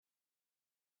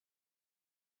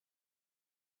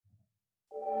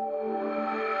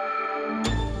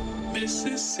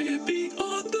Mississippi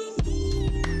on the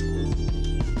move.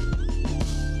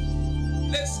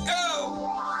 Let's go.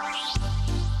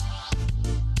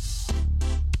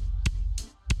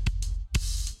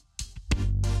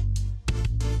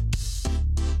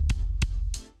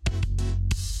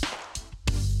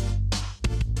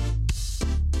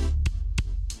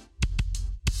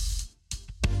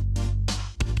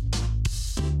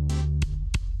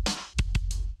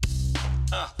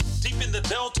 Deep in the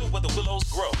delta where the willows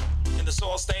grow, in the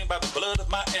soil stained by the blood of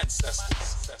my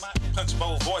ancestors. Punch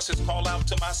bowl voices call out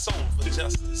to my soul for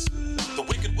justice. The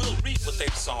wicked will reap what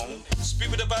they've sown.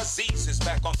 Spirit of Aziz is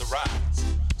back on the rise.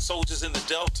 Soldiers in the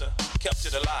delta kept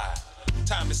it alive.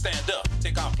 Time to stand up,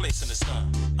 take our place in the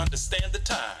sun. Understand the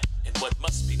time and what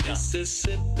must be done.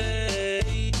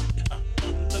 Mississippi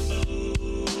on the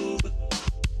move.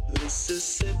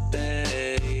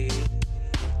 Mississippi.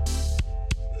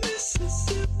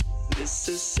 Mississippi.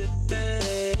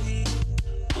 Mississippi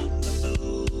on the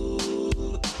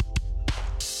move.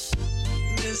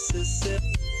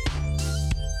 Mississippi.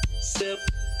 Sip.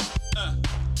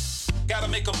 Gotta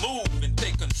make a move and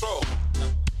take control.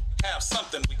 Have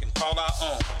something we can call our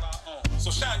own.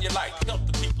 So shine your light, help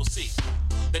the people see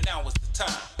that now is the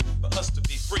time for us to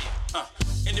be free.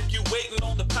 And if you waiting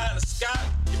on the pie in the sky,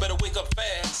 you better wake up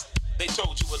fast. They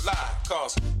told you a lie,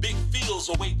 cause big fields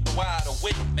await the wide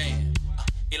awake man.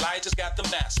 Elijah's got the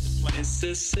master plan.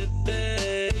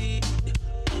 Mississippi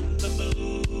on the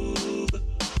move.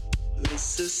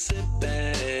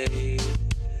 Mississippi.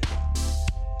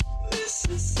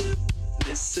 Mississippi.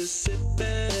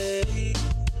 Mississippi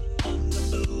on the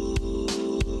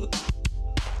move.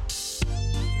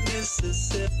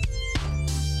 Mississippi.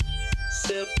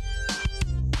 Sip.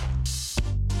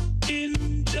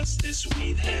 Injustice,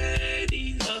 we've had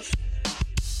enough.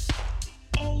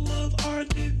 All of our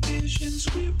divisions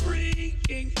we're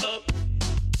breaking up.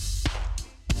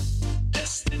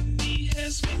 Destiny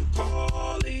has been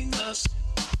calling us.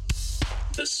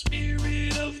 The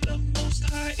spirit of the Most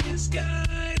High is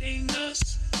guiding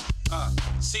us.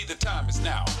 See, the time is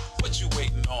now. What you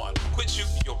waiting on? Quit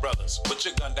shooting your brothers. Put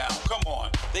your gun down. Come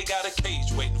on. They got a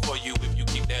cage waiting for you if you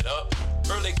keep that up.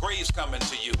 Early graves coming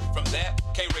to you. From that,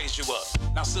 can't raise you up.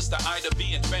 Now, Sister Ida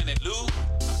B and Fannie Lou,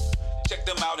 check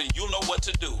them out and you'll know what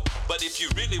to do. But if you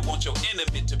really want your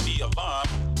enemy to be alarmed,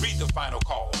 read the final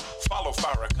call. Follow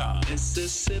Farrakhan.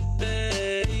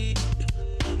 Mississippi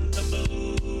on the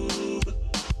move.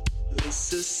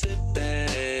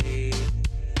 Mississippi.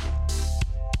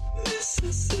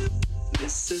 Mississippi.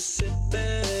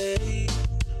 Mississippi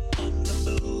on the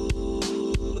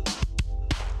move.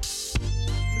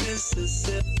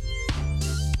 Mississippi.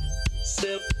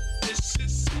 Sip.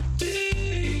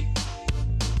 Mississippi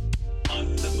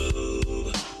on the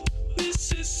move.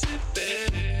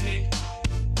 Mississippi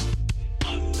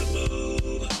on the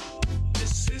move.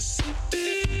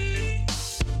 Mississippi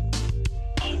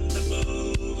on the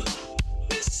move.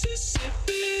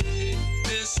 Mississippi.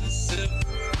 Mississippi.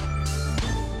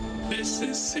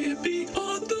 Mississippi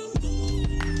on the move.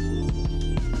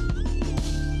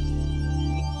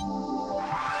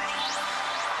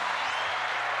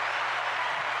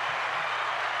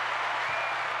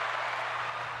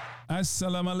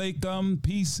 Assalamu alaikum,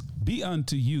 peace be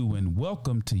unto you, and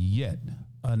welcome to yet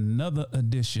another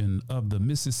edition of the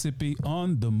Mississippi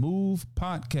on the Move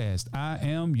podcast. I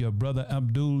am your brother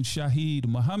Abdul Shahid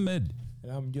Muhammad.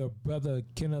 And I'm your brother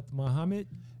Kenneth Muhammad.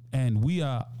 And we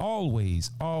are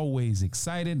always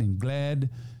excited and glad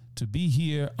to be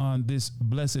here on this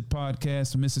blessed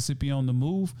podcast, Mississippi on the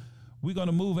Move. We're going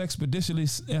to move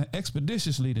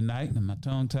expeditiously tonight. And my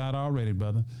tongue tied already,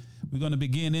 brother. We're going to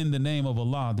begin in the name of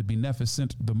Allah, the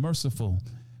beneficent, the merciful.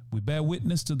 We bear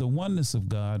witness to the oneness of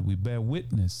God. We bear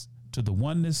witness to the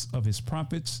oneness of his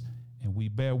prophets. And we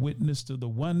bear witness to the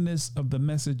oneness of the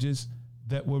messages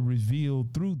that were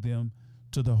revealed through them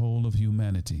to the whole of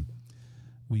humanity.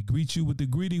 We greet you with the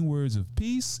greeting words of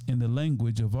peace in the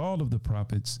language of all of the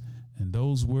prophets. And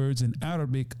those words in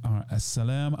Arabic are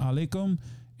Assalamu alaikum.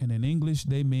 And in English,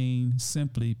 they mean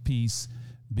simply peace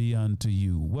be unto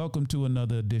you. Welcome to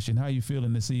another edition. How you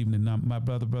feeling this evening, my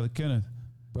brother Kenneth?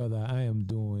 Brother, I am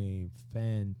doing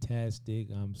fantastic.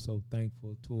 I'm so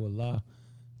thankful to Allah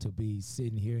to be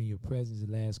sitting here in your presence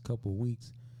the last couple of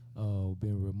weeks.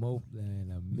 Been remote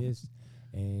and I missed.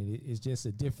 And it's just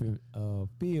a different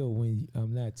feel when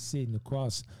I'm not sitting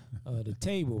across the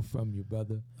table from you,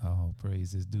 brother. Oh,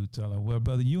 praise is due to Allah. Well,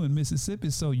 brother, you in Mississippi,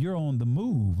 so you're on the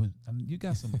move. I mean, you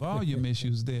got some volume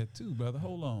issues there too, brother.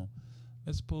 Hold on.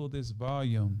 Let's pull this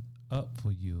volume up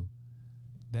for you.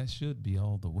 That should be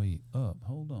all the way up.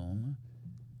 Hold on.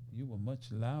 You were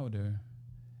much louder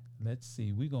Let's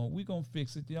see. We gonna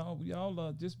fix it.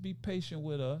 Y'all just be patient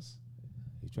with us.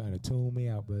 He's trying to tune me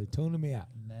out, brother. Tuning me out.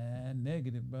 Nah,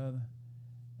 negative, brother.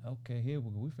 Okay, here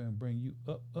we go. We finna bring you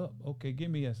up. Okay, give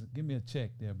me a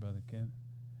check there, brother Ken.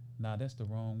 Nah, that's the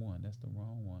wrong one.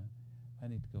 I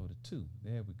need to go to 2.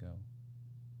 There we go.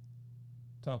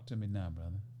 Talk to me now,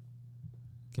 brother.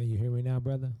 Can you hear me now,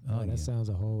 brother? Oh, that yeah. sounds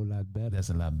a whole lot better. That's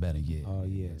a lot better, yeah. Oh,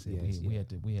 yes, See, yes, we had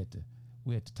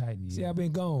to tighten you. See, I've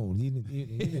been gone. You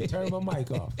didn't turn my mic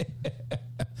off.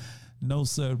 No,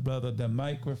 sir, brother. The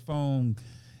microphone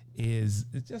it's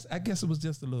just, I guess it was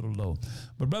just a little low.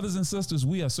 But brothers and sisters,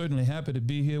 we are certainly happy to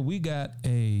be here. We got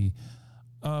a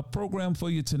program for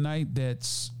you tonight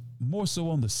that's more so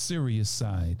on the serious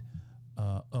side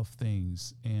of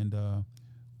things. And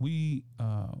we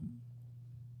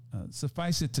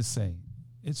suffice it to say,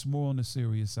 it's more on the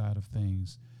serious side of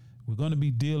things. We're going to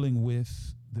be dealing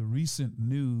with the recent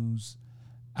news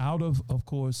out of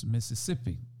course,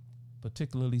 Mississippi,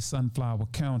 particularly Sunflower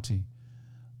County,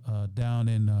 down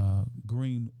in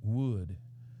Greenwood,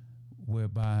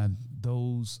 whereby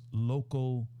those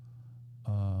local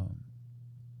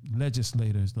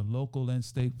legislators, the local and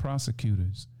state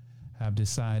prosecutors, have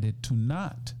decided to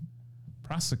not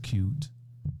prosecute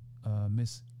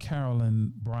Miss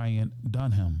Carolyn Bryant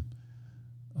Dunham.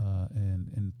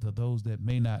 And for those that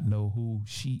may not know who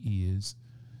she is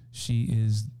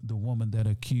the woman that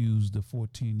accused the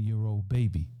 14-year-old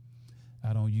baby.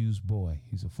 I don't use boy.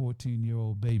 He's a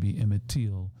 14-year-old baby, Emmett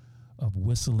Till, of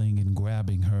whistling and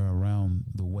grabbing her around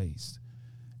the waist.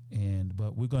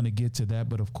 But we're going to get to that.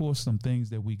 But of course, some things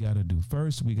that we got to do.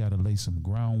 First, we got to lay some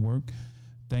groundwork.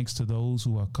 Thanks to those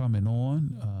who are coming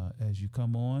on. As you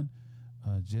come on,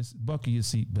 just buckle your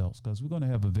seatbelts, because we're going to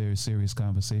have a very serious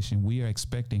conversation. We are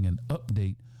expecting an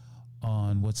update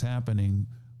on what's happening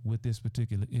with this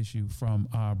particular issue from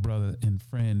our brother and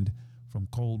friend from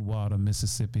Coldwater,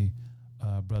 Mississippi,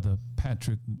 Brother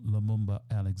Patrick Lumumba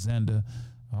Alexander.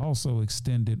 I also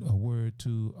extended a word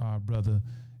to our brother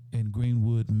in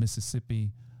Greenwood,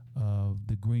 Mississippi,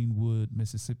 the Greenwood,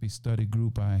 Mississippi Study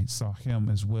Group. I saw him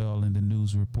as well in the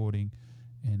news reporting,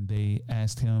 and they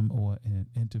asked him and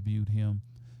interviewed him,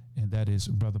 and that is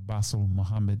Brother Basil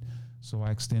Muhammad. So I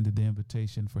extended the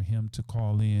invitation for him to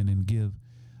call in and give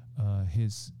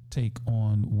his take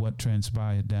on what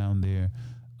transpired down there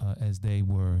as they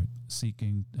were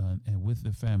seeking and with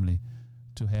the family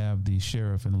to have the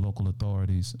sheriff and the local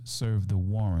authorities serve the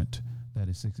warrant that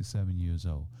is 67 years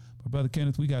old. But Brother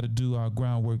Kenneth, we got to do our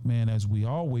groundwork, man, as we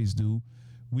always do.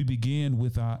 We begin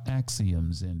with our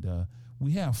axioms, and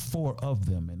we have 4 of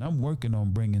them, and I'm working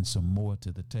on bringing some more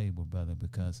to the table, brother,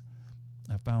 because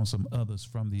I found some others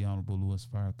from the Honorable Louis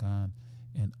Farrakhan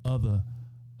and other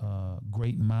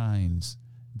great minds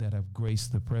that have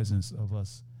graced the presence of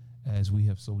us as we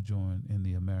have sojourned in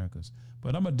the Americas.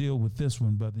 But I'm going to deal with this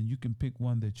one, brother, and you can pick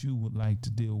one that you would like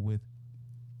to deal with.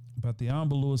 But the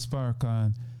Honorable Louis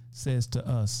Farrakhan says to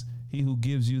us, "He who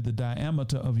gives you the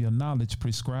diameter of your knowledge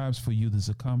prescribes for you the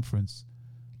circumference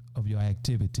of your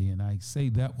activity." And I say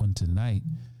that one tonight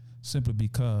simply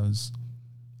because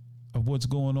of what's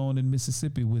going on in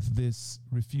Mississippi with this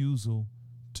refusal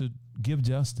to give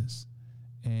justice.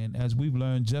 And as we've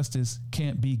learned, justice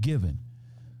can't be given.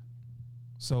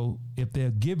 So if they're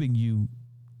giving you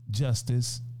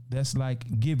justice, that's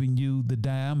like giving you the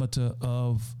diameter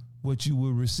of what you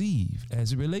will receive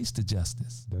as it relates to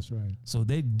justice. That's right. So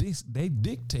they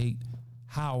dictate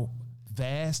how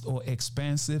vast or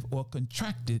expansive or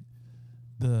contracted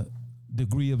the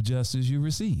degree of justice you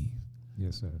receive.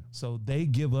 Yes, sir. So they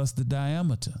give us the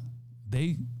diameter.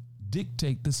 They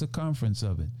dictate the circumference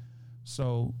of it.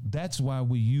 So that's why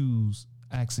we use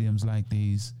axioms like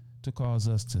these to cause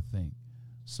us to think.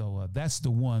 So that's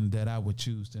the one that I would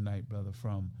choose tonight, brother,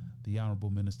 from the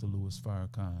Honorable Minister Louis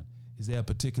Farrakhan. Is there a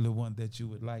particular one that you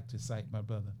would like to cite, my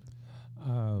brother?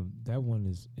 That one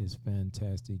is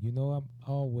fantastic. You know, I'm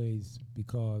always,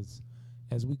 because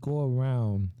as we go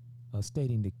around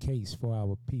stating the case for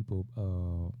our people,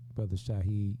 Brother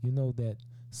Shaheed, you know that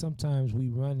sometimes we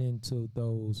run into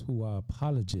those who are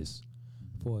apologists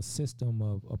for a system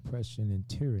of oppression and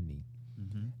tyranny.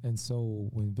 Mm-hmm. And so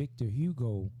when Victor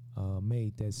Hugo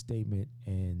made that statement,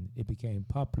 and it became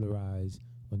popularized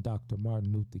when Dr.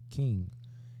 Martin Luther King,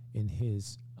 in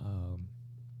his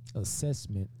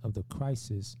assessment of the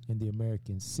crisis in the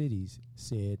American cities,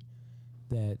 said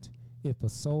that if a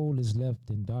soul is left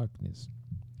in darkness,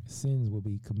 sins will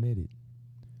be committed.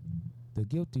 The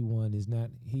guilty one is not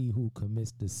he who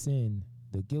commits the sin.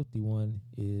 The guilty one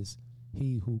is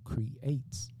he who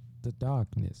creates the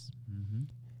darkness. Mm-hmm.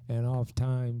 And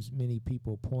oftentimes many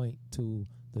people point to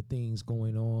the things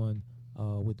going on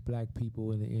with black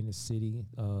people in the inner city.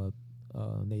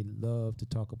 They love to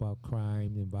talk about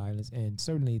crime and violence, and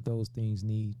certainly those things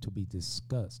need to be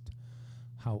discussed.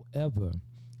 However,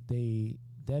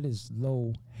 that is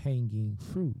low-hanging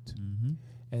fruit. Mm-hmm.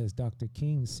 As Dr.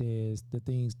 King says, the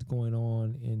things going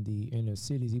on in the inner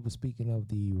cities, he was speaking of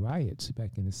the riots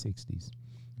back in the 60s.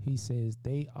 He says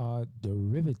they are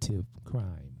derivative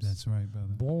crimes. That's right, brother.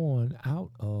 Born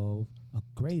out of a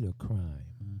greater crime.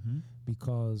 Mm-hmm.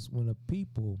 Because when a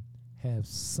people have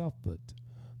suffered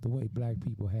the way black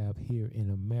people have here in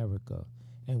America,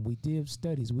 and we did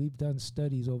studies, we've done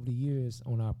studies over the years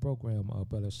on our program,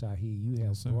 Brother Shaheed. You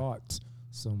have brought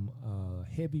some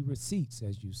heavy receipts,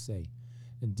 as you say,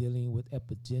 in dealing with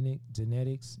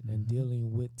epigenetics and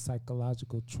dealing with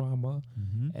psychological trauma,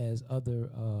 as other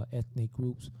ethnic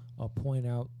groups point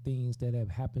out things that have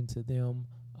happened to them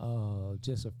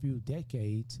just a few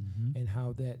decades, and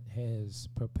how that has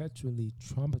perpetually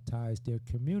traumatized their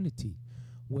community.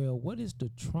 Well, what is the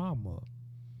trauma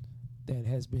that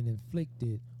has been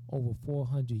inflicted over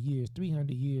 400 years,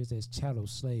 300 years as chattel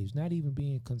slaves, not even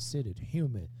being considered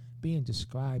human, being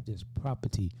described as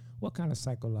property? What kind of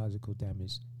psychological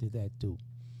damage did that do?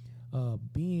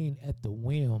 Being at the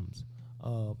whims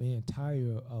of an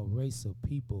entire race of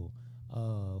people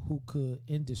who could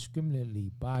indiscriminately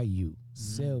buy you,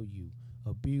 sell you,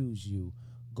 abuse you,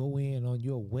 go in on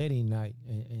your wedding night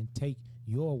and take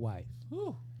your wife.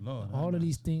 Ooh, Lord, all of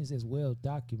these things is well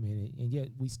documented, and yet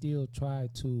we still try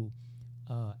to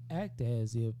act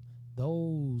as if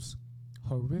those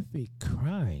horrific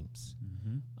crimes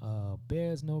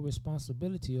bears no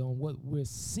responsibility on what we're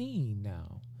seeing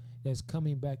now that's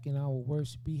coming back in our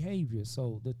worst behavior.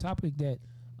 So the topic that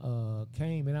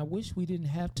came, and I wish we didn't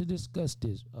have to discuss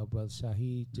this, Brother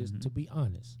Shaheed, just to be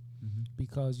honest,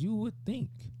 because you would think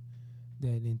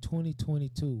that in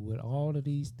 2022, with all of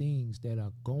these things that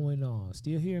are going on,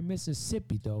 still here in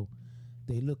Mississippi, though,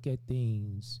 they look at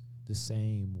things the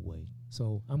same way.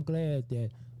 So I'm glad that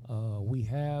we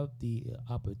have the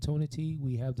opportunity,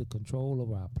 we have the control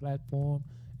over our platform,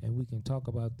 and we can talk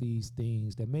about these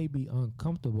things that may be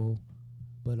uncomfortable,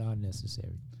 but are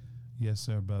necessary. Yes,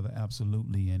 sir, brother,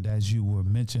 absolutely. And as you were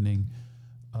mentioning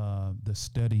the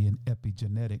study in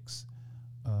epigenetics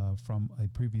from a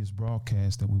previous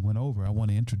broadcast that we went over, I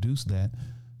want to introduce that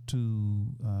to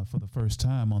for the first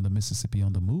time on the Mississippi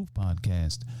on the Move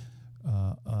podcast.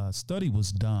 A study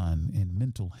was done in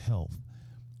mental health,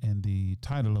 and the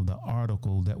title of the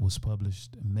article that was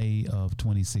published May of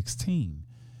 2016,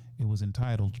 it was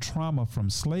entitled, "Trauma from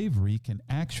Slavery Can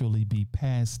Actually Be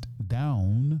Passed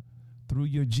Down Through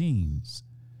Your Genes.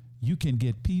 You can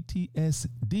get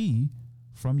PTSD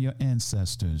from your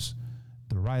ancestors."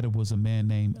 The writer was a man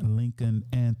named Lincoln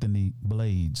Anthony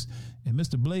Blades. And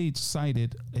Mr. Blades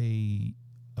cited a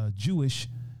Jewish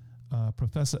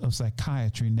professor of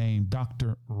psychiatry named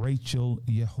Dr. Rachel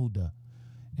Yehuda.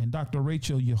 And Dr.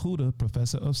 Rachel Yehuda,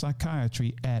 professor of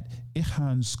psychiatry at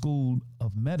Icahn School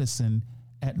of Medicine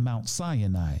at Mount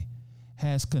Sinai,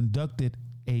 has conducted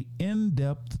a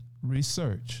depth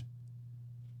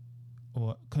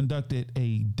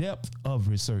of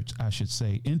research, I should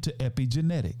say, into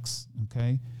epigenetics,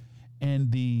 okay,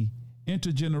 and the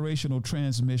intergenerational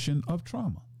transmission of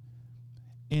trauma.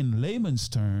 In layman's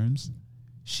terms,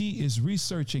 she is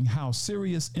researching how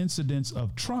serious incidents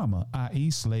of trauma,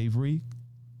 i.e. slavery,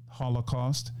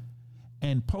 Holocaust,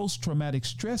 and post-traumatic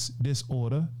stress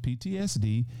disorder,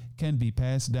 PTSD, can be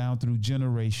passed down through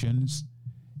generations.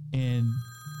 And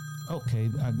okay,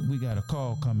 we got a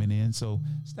call coming in, so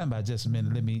stand by just a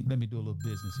minute. Let me do a little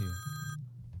business here.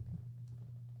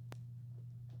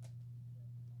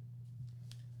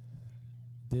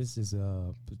 This is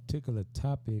a particular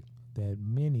topic that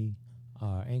many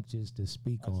are anxious to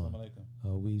speak on.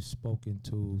 We've spoken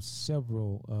to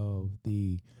several of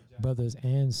the brothers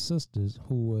and sisters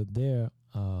who were there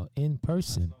in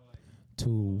person to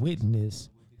witness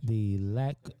the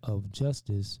lack of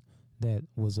justice that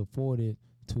was afforded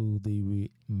to the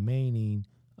remaining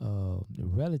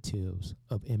relatives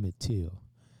of Emmett Till.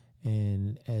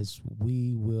 And as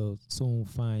we will soon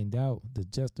find out, the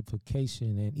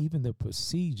justification and even the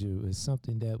procedure is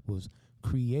something that was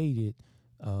created,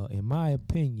 in my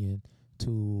opinion,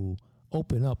 to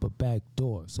open up a back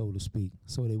door, so to speak,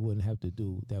 so they wouldn't have to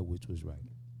do that which was right.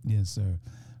 Yes, sir.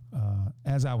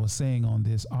 As I was saying on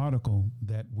this article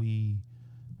that we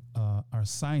are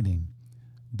citing,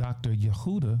 Dr.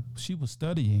 Yehuda, she was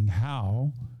studying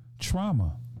how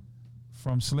trauma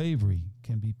from slavery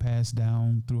can be passed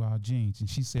down through our genes. And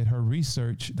she said her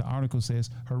research, the article says,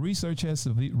 her research has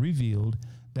revealed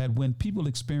that when people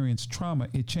experience trauma,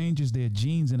 it changes their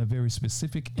genes in a very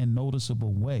specific and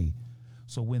noticeable way.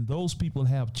 So when those people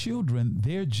have children,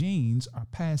 their genes are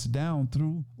passed down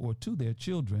through or to their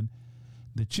children.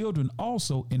 The children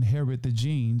also inherit the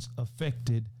genes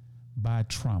affected by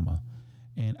trauma.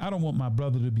 And I don't want my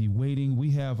brother to be waiting.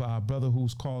 We have our brother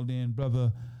who's called in,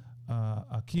 Brother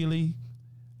Akili,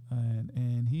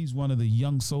 and he's one of the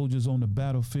young soldiers on the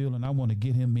battlefield, and I want to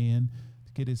get him in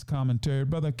to get his commentary.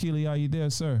 Brother Akili, are you there,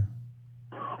 sir?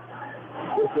 Yes,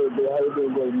 sir. How you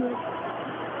doing, brother, man?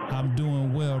 I'm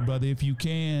doing well, brother. If you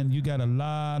can, you got a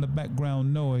lot of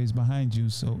background noise behind you,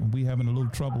 so we having a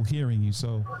little trouble hearing you.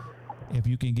 So if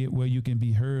you can get where you can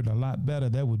be heard a lot better,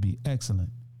 that would be excellent.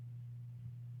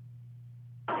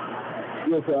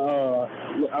 Yes, sir.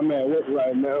 I'm at work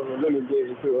right now, but let me get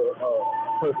into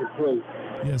a perfect place.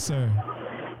 Yes, sir.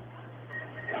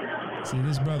 See,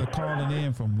 this brother calling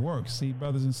in from work. See,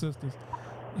 brothers and sisters,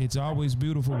 it's always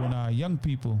beautiful when our young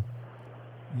people,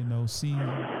 see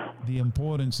the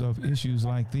importance of issues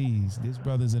like these. This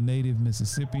brother's a native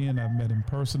Mississippian. I've met him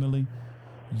personally.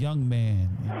 Young man,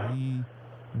 and he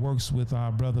works with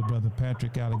our brother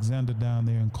Patrick Alexander down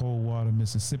there in Coldwater,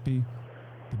 Mississippi,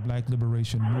 the Black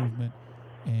Liberation Movement.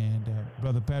 And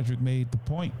Brother Patrick made the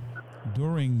point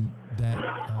during that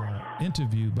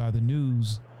interview by the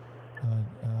news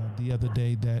the other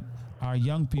day that our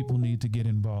young people need to get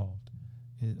involved.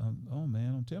 Oh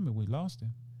man, don't tell me we lost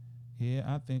him. Yeah,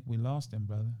 I think we lost him,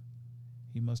 brother.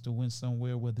 He must have went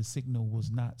somewhere where the signal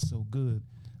was not so good.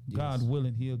 Yes. God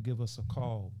willing, he'll give us a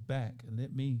call back. And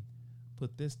let me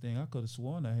put this thing. I could have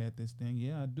sworn I had this thing.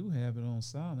 Yeah, I do have it on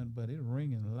silent, but it's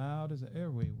ringing loud as an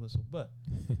airway whistle. But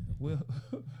we'll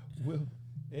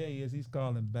there he is. He's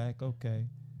calling back. Okay,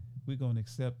 we're gonna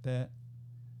accept that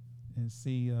and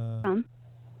see.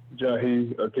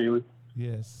 Jahi Akili.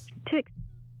 Yes.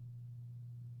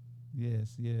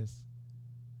 Yes.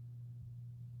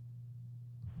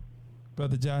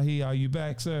 Brother Jahi, are you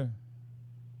back, sir?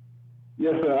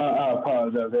 Yes, sir. I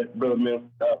apologize, brother man.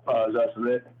 I apologize for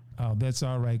that. Oh, that's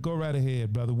all right. Go right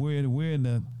ahead, brother. We're in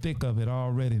the thick of it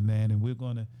already, man, and we're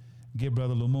going to get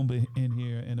Brother Lumumba in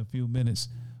here in a few minutes.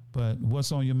 But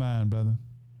what's on your mind, brother?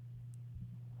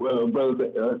 Well,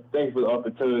 brother, thanks for the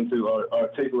opportunity to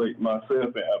articulate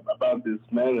myself about this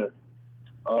matter,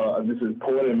 this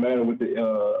important matter with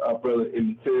our brother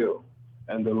Emmett Till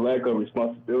and the lack of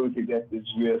responsibility that this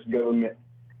U.S. government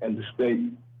and the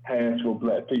state has for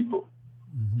black people.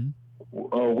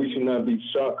 Mm-hmm. We should not be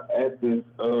shocked at this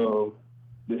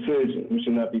decision. We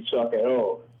should not be shocked at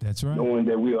all. That's right. Knowing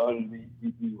that we are under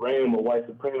the realm of white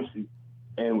supremacy,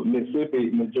 and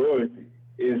Mississippi majority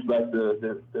is like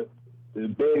the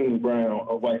bedding ground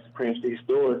of white supremacy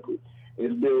historically.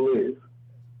 It still is.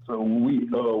 So we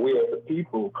as a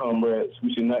people, comrades,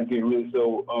 we should not get really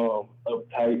so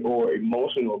uptight or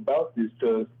emotional about this,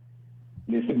 because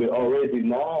Mississippi already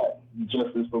denied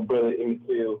justice for Brother Emmett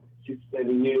Till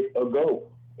 67 years ago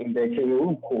in that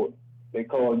kangaroo court. They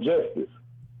called justice.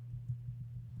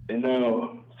 And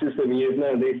now, 6-7 years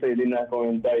now, they say they're not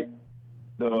going to indict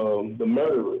the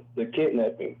murderer, the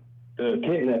kidnapper,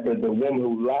 the woman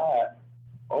who lied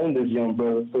on this young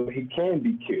brother so he can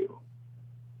be killed.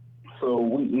 So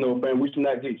we should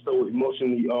not get so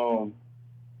emotionally,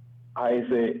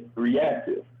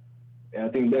 reactive. And I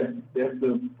think that's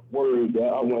the word that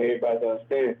I want everybody to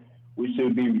understand. We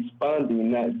should be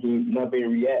responding, not being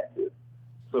reactive.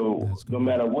 So no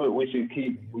matter what, we should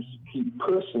keep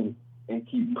pushing and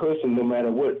keep pushing no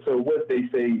matter what. So what they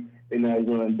say they're not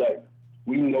going to indict,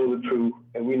 we know the truth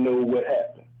and we know what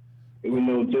happened, and we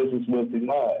know justice was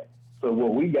denied. So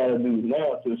what we got to do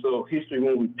now, so history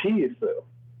won't repeat itself.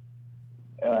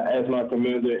 As my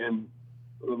commander and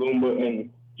Lumumba and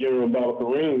General Baba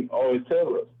Kareem always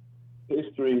tell us,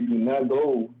 history do not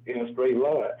go in a straight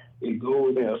line. It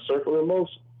goes in a circle of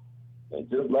motion. And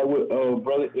just like with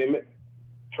Brother Emmett,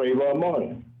 Trayvon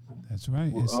Martin. That's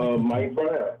right. Mike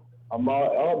Brown,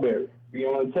 Ahmaud Arbery,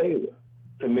 Breonna Taylor,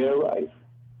 Tamir Rice,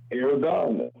 Eric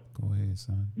Gardner. Go ahead,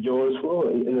 son. George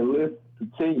Floyd, and the list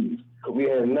continues. Because we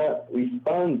have not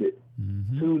responded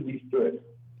to these threats.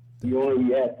 We only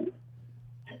reacted.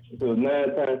 So it's now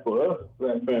time for us,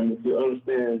 black families, to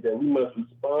understand that we must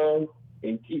respond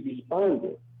and keep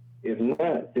responding. If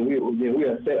not, then we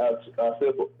have set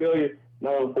ourselves for failure,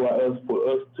 not only for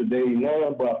us today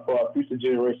now, but for our future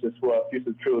generations, for our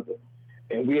future children.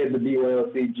 And we as the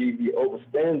BYLCGB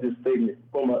understand this statement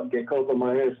that comes from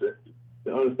my ancestors,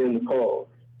 to understand the cause,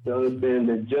 to understand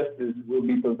that justice will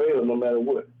be prevailed no matter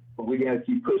what. But we got to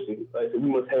keep pushing. Like I said, we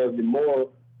must have the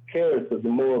moral character, the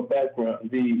moral background,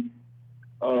 the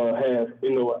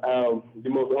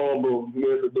most honorable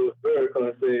Minister Louis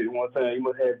Farrakhan said one time, you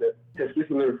must have the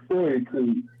testicular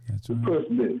fortitude to push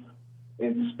this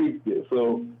and to speak this.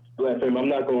 So Black family, I'm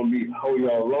not going to hold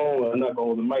y'all long. I'm not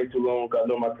going to hold the mic too long because I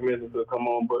know my commissioners will come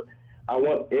on. But I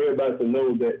want everybody to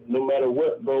know that no matter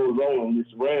what goes on in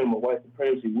this realm of white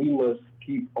supremacy, we must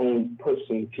keep on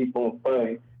pushing, keep on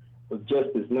fighting for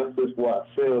justice, not just for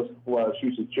ourselves, for our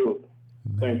future children.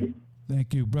 Thank you.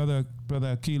 Thank you, Brother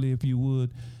Akili, if you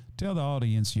would. Tell the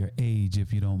audience your age,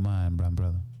 if you don't mind,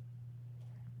 brother.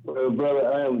 Well,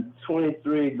 brother, I am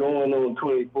 23 going on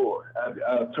 24.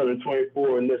 I'll turn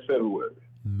 24 in this February.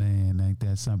 Man, ain't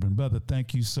that something? Brother,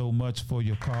 thank you so much for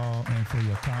your call and for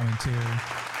your commentary.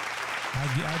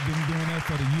 I've been doing that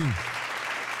for the youth.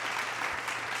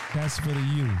 That's for the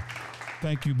youth.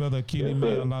 Thank you, Brother Akili. Yes,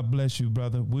 man, Allah bless you,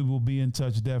 brother. We will be in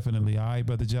touch definitely. All right,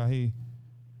 Brother Jahi?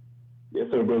 Yes,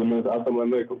 sir, Brother Minister. Assalamu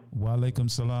alaikum. Wa alaikum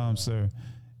salam, sir.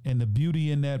 And the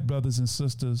beauty in that, brothers and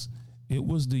sisters, it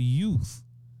was the youth.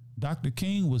 Dr.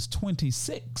 King was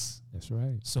 26. That's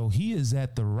right. So he is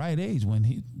at the right age.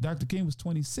 Dr. King was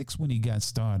 26 when he got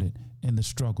started in the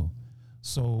struggle.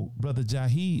 So Brother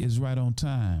Jahi is right on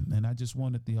time. And I just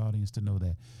wanted the audience to know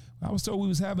that. I was told we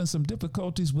was having some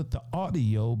difficulties with the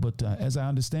audio, but as I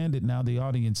understand it now, the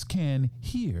audience can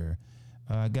hear.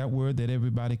 I got word that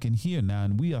everybody can hear now,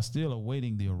 and we are still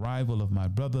awaiting the arrival of my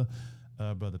brother,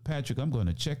 Brother Patrick. I'm going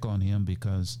to check on him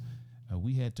because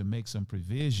we had to make some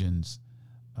provisions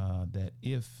that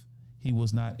if he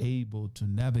was not able to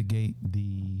navigate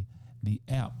the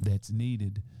app that's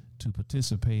needed to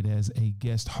participate as a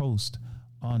guest host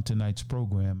on tonight's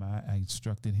program, I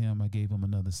instructed him. I gave him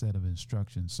another set of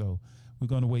instructions. So we're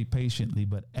going to wait patiently.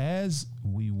 But as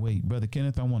we wait, Brother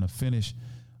Kenneth, I want to finish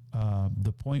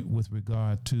the point with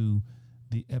regard to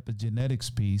the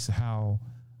epigenetics piece, how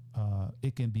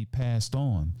it can be passed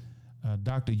on.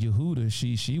 Dr. Yehuda,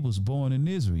 she was born in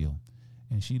Israel,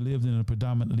 and she lived in a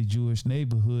predominantly Jewish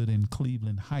neighborhood in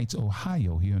Cleveland Heights,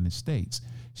 Ohio, here in the States.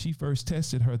 She first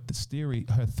tested her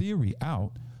theory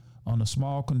out on a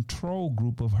small control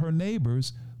group of her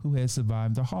neighbors who had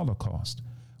survived the Holocaust.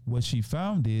 What she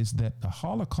found is that the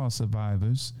Holocaust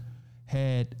survivors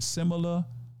had similar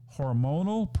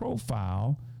hormonal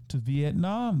profile to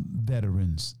Vietnam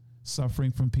veterans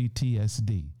suffering from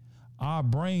PTSD. Our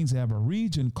brains have a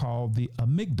region called the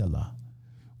amygdala,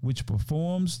 which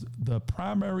performs the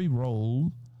primary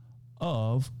role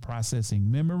of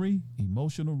processing memory,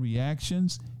 emotional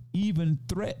reactions, even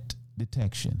threat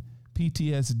detection.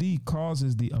 PTSD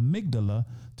causes the amygdala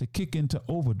to kick into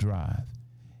overdrive.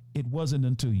 It wasn't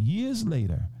until years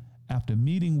later, after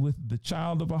meeting with the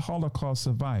child of a Holocaust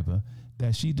survivor,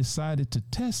 that she decided to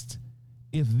test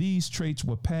if these traits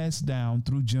were passed down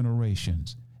through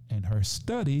generations. And her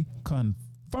study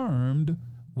confirmed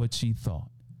what she thought.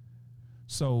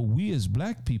 So we as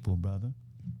black people, brother,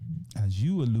 as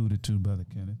you alluded to, Brother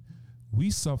Kenneth, we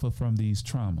suffer from these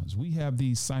traumas. We have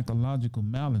these psychological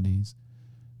maladies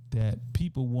that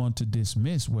people want to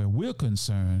dismiss where we're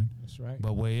concerned. That's right.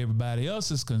 But where everybody else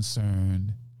is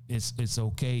concerned, it's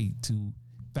okay to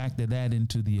factor that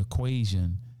into the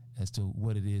equation as to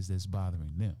what it is that's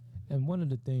bothering them. And one of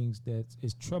the things that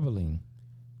is troubling,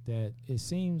 that it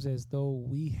seems as though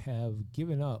we have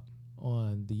given up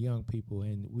on the young people,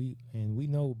 and we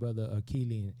know Brother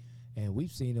Akili, and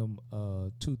we've seen him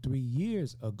 2-3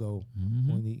 years ago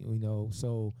when he,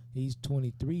 so he's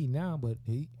 23 now, but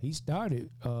he started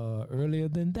earlier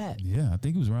than that. Yeah, I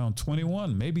think he was around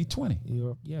 21, maybe 20.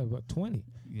 Yeah, about 20.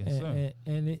 Yes, sir.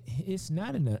 And it's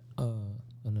not an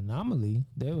anomaly.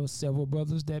 There were several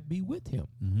brothers that be with him.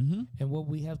 And what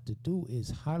we have to do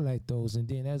is highlight those, and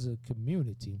then as a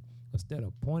community, instead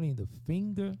of pointing the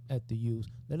finger at the youth,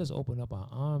 let us open up our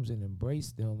arms and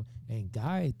embrace them and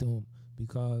guide them,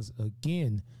 because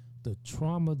again, the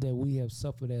trauma that we have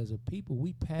suffered as a people,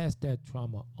 we pass that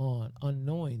trauma on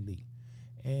unknowingly,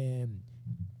 and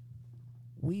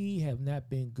we have not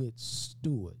been good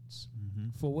stewards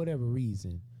for whatever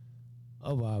reason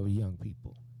of our young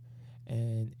people.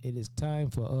 And it is time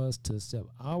for us to accept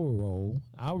our role,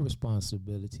 our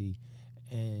responsibility,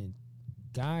 and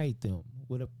guide them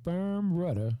with a firm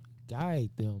rudder, guide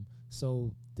them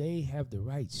so they have the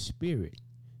right spirit.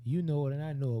 You know it and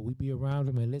I know it. We be around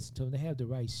them and listen to them. They have the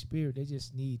right spirit. They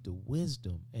just need the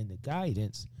wisdom and the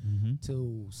guidance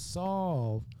to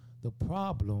solve the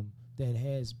problem that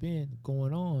has been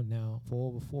going on now for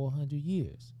over 400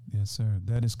 years. Yes, sir.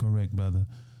 That is correct, brother.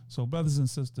 So, brothers and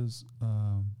sisters,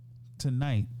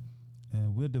 tonight,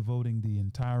 we're devoting the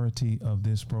entirety of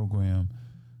this program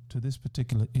to this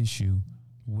particular issue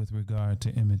with regard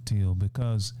to Emmett Till,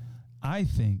 because I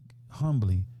think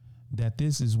humbly that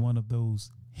this is one of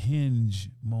those hinge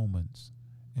moments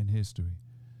in history.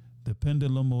 The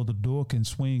pendulum or the door can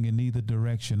swing in either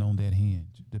direction on that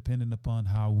hinge, depending upon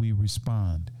how we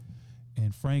respond.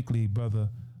 And frankly, Brother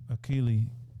Akili,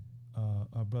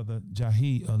 Brother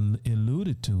Jahi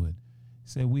alluded to it. He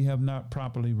said, we have not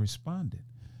properly responded.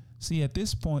 See, at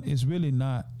this point, it's really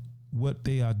not what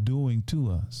they are doing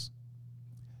to us.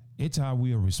 It's how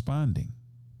we are responding,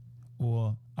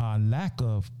 or our lack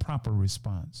of proper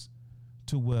response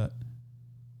to what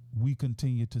we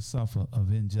continue to suffer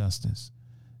of injustice.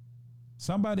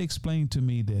 Somebody explained to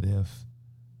me that if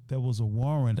there was a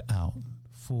warrant out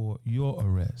for your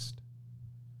arrest,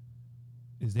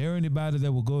 is there anybody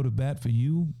that will go to bat for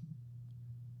you,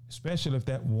 especially if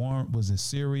that warrant was as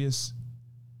serious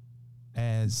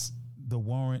as the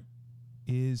warrant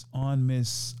is on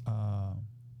Miss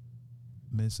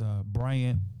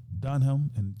Bryant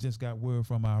Dunham? And just got word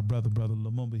from our brother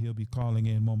Lumumba, he'll be calling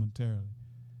in momentarily.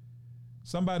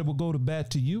 Somebody will go to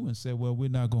bat to you and say, well, we're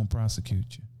not going to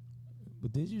prosecute you.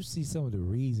 But did you see some of the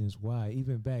reasons why,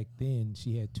 even back then,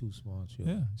 she had 2 small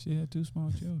children? Yeah, she had 2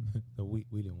 small children. So we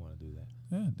didn't want to do that.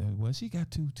 Yeah, well, she got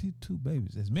two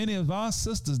babies. As many of our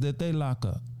sisters that they lock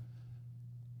up.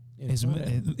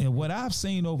 And what I've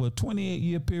seen over a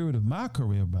 28-year period of my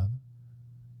career, brother,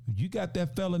 you got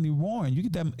that felony warrant, you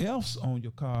get them F's on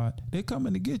your card, they're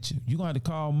coming to get you. You're going to have to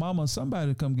call mama or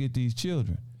somebody to come get these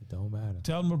children. It don't matter.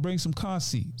 Tell them to bring some car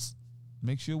seats.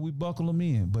 Make sure we buckle them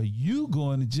in. But you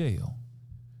going to jail.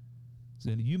 So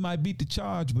you might beat the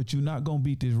charge, but you're not going to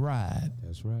beat this ride.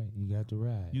 That's right. You got to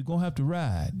ride. You're going to have to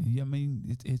ride. I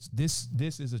mean, this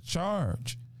is a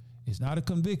charge. It's not a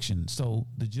conviction. So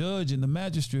the judge and the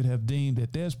magistrate have deemed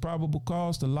that there's probable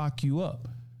cause to lock you up.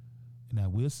 Now,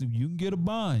 we'll see. You can get a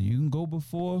bond. You can go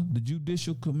before the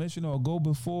judicial commissioner or go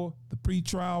before the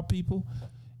pretrial people,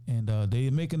 and they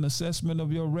make an assessment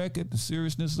of your record, the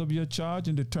seriousness of your charge,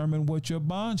 and determine what your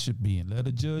bond should be. And let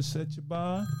a judge set your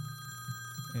bond.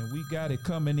 And we got it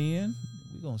coming in.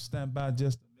 We're going to stand by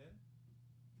just a minute.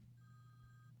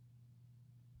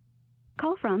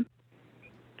 Call from.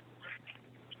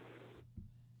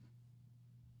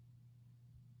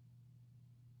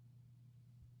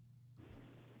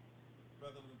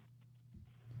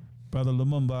 Brother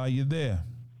Lumumba, are you there?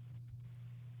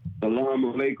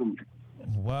 Assalamu alaikum.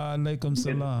 Wa alaikum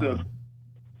salam.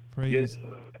 Yes,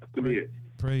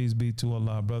 Praise be to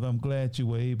Allah, brother. I'm glad you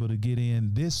were able to get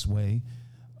in this way.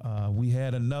 We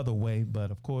had another way,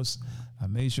 but of course, I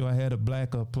made sure I had a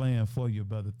backup plan for you,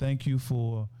 brother. Thank you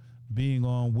for being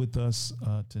on with us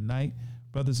tonight.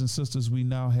 Brothers and sisters, we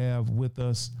now have with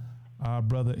us our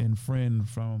brother and friend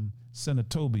from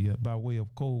Senatobia by way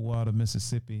of Coldwater,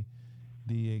 Mississippi,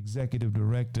 the executive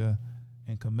director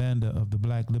and commander of the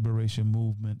Black Liberation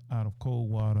Movement out of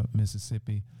Coldwater,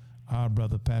 Mississippi, our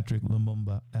brother Patrick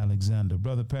Lumumba Alexander.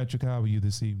 Brother Patrick, how are you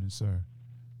this evening, sir?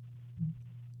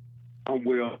 I'm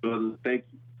well, brother. Thank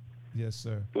you. Yes,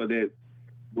 sir. For that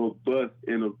robust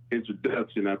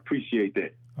introduction. I appreciate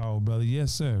that. Oh, brother,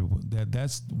 yes, sir.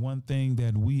 That's one thing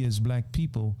that we as black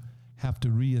people have to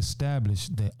reestablish,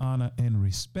 the honor and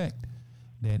respect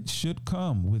that should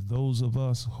come with those of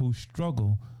us who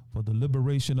struggle for the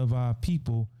liberation of our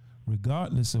people,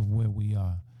 regardless of where we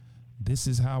are. This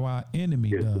is how our enemy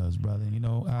does, brother. You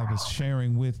know, I was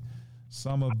sharing with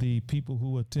some of the people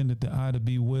who attended the Ida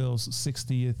B. Wells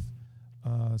 60th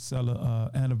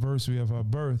anniversary of her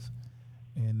birth,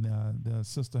 and the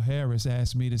Sister Harris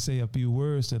asked me to say a few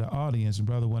words to the audience,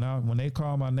 brother. When they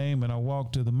called my name and I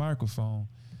walked to the microphone,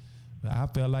 I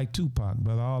felt like Tupac,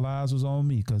 brother. All eyes was on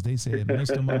me because they said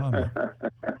Mr. Muhammad.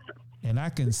 And I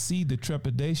can see the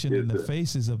trepidation in the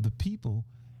faces of the people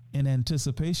in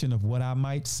anticipation of what I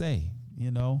might say, you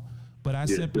know. But I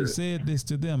simply said this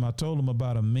to them. I told them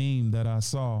about a meme that I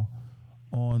saw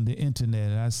on the internet.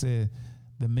 And I said,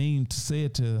 the meme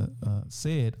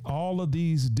said all of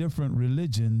these different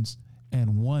religions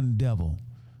and one devil.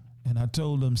 And I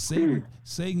told them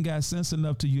Satan got sense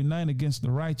enough to unite against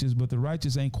the righteous, but the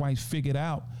righteous ain't quite figured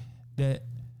out that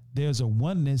there's a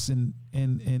oneness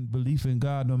in belief in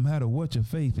God, no matter what your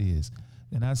faith is.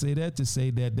 And I say that to say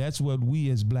that that's what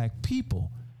we as black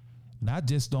people, not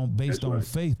just based on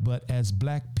faith, but as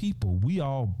black people, we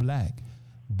all black.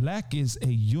 Black is a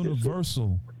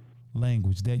universal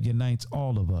language that unites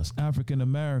all of us. African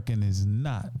American is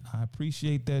not. I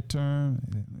appreciate that term.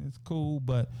 It's cool,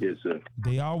 but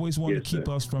they always want to keep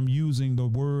us from using the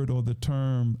word or the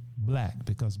term black,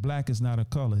 because black is not a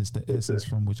color. It's the essence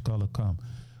from which color come.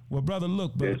 Well, brother,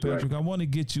 look, Brother Patrick, I want to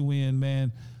get you in,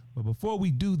 man. But before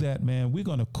we do that, man, we're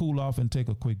going to cool off and take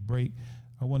a quick break.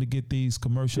 I want to get these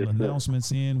commercial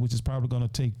announcements in, which is probably going to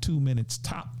take 2 minutes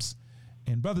tops.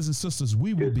 And brothers and sisters,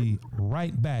 we will be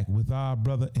right back with our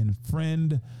brother and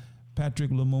friend,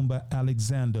 Patrick Lumumba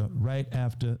Alexander, right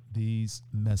after these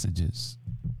messages.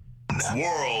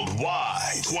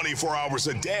 Worldwide, 24 hours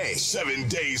a day, 7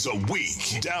 days a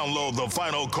week. Download the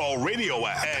Final Call Radio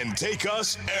app and take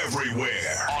us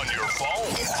everywhere. On your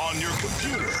phone, on your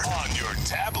computer, on your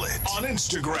tablet, on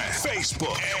Instagram,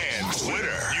 Facebook, and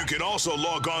Twitter. You can also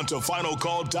log on to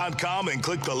finalcall.com and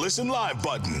click the Listen Live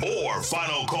button or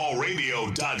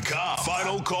finalcallradio.com.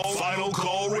 Final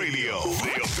Call Radio,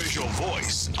 the official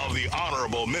voice of the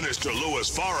Honorable Minister Louis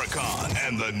Farrakhan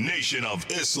and the Nation of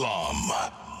Islam.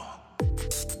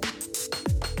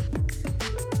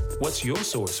 What's your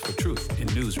source for truth in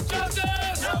news reports?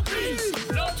 Justice, no peace.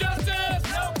 No justice,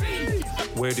 no peace.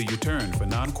 Where do you turn for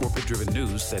non-corporate driven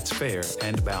news that's fair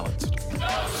and balanced?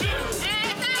 No shoot.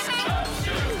 No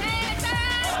shoot.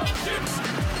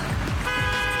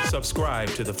 Subscribe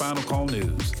to the Final Call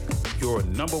News, your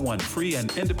 #1 free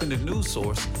and independent news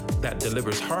source that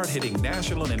delivers hard-hitting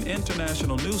national and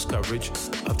international news coverage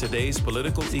of today's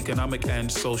political, economic,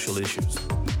 and social issues.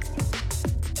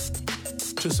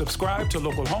 To subscribe to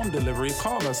local home delivery,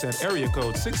 call us at area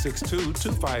code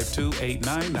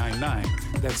 662-252-8999.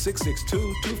 That's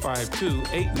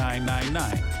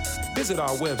 662-252-8999. Visit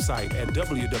our website at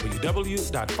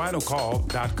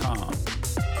www.finalcall.com.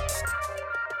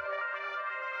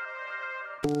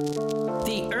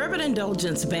 The Urban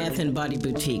Indulgence Bath and Body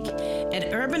Boutique.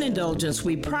 At Urban Indulgence,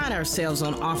 we pride ourselves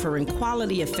on offering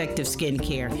quality, effective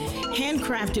skincare.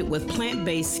 Handcrafted with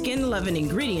plant-based, skin-loving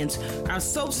ingredients, our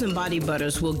soaps and body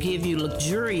butters will give you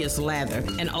luxurious lather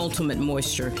and ultimate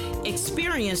moisture.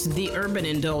 Experience The Urban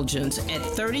Indulgence at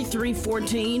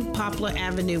 3314 Poplar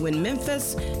Avenue in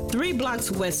Memphis, 3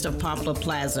 blocks west of Poplar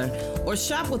Plaza, or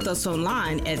shop with us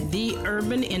online at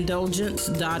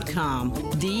theurbanindulgence.com.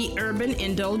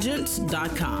 theurbanindulgence.com.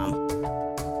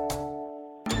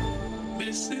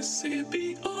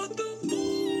 Mississippi on the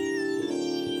move.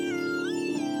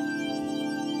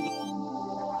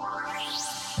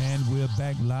 And we're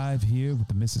back live here with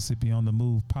the Mississippi on the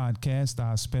Move podcast.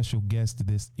 Our special guest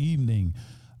this evening,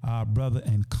 our brother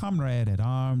and comrade at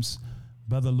arms,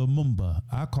 Brother Lumumba.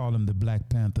 I call him the Black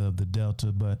Panther of the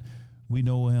Delta, but we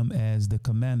know him as the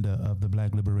commander of the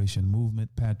Black Liberation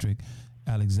Movement, Patrick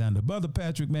Alexander. Brother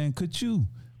Patrick, man, could you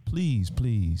please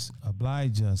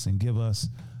oblige us and give us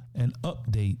an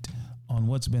update on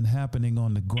what's been happening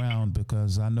on the ground?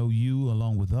 Because I know you,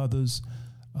 along with others,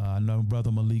 I know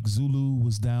Brother Malik Zulu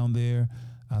was down there.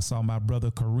 I saw my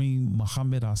brother Kareem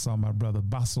Muhammad. I saw my brother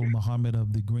Basil Muhammad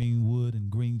of the Greenwood and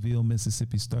Greenville,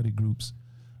 Mississippi study groups,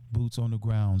 boots on the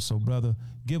ground. So, brother,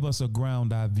 give us a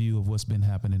ground-eye view of what's been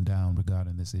happening down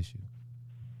regarding this issue.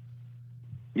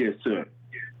 Yes, sir.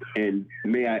 And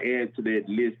may I add to that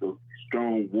list of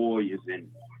strong warriors and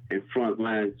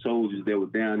frontline soldiers that were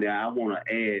down there, I want to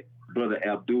add Brother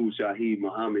Abdul Shaheed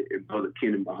Muhammad and Brother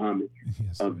Kenny Muhammad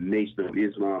of the Nation of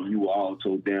Islam. You were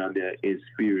also down there in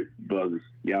spirit, brothers.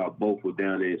 Y'all both were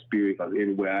down there in spirit, because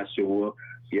anywhere I show up,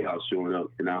 y'all showing up.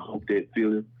 And I hope that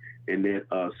feeling and that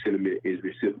sentiment is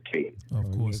reciprocated. Of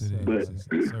course it is. But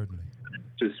certainly.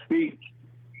 to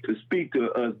speak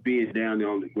to us being down there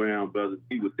on the ground, brothers,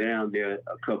 we were down there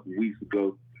a couple of weeks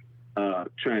ago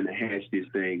trying to hash this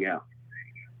thing out,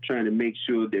 trying to make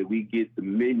sure that we get the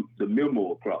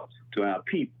memo across to our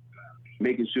people,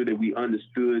 making sure that we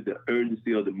understood the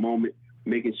urgency of the moment,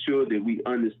 making sure that we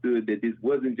understood that this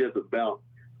wasn't just about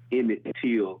Emmett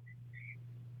Till,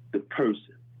 the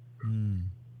person,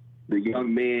 the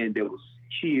young man that was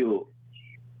killed,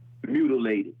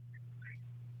 mutilated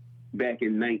back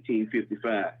in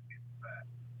 1955.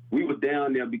 We were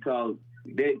down there because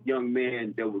that young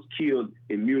man that was killed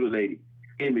and mutilated,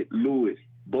 Emmett Lewis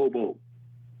Bobo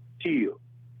Till,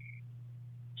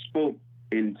 spoke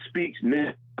and speaks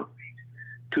now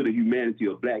to the humanity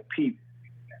of Black people.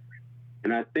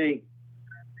 And I think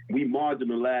we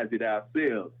marginalize it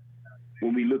ourselves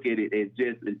when we look at it as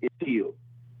just an Emmett Till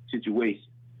situation.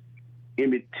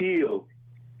 Emmett Till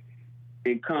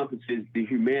encompasses the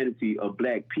humanity of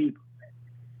Black people.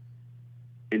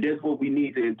 And that's what we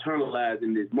need to internalize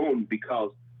in this moment,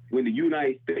 because when the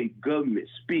United States government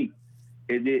speaks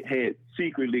as it had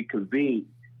secretly convened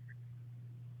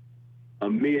a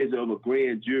measure of a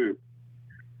grand jury,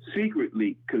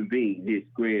 secretly convened this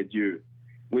grand jury,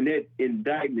 when that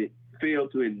indictment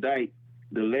failed to indict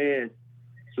the last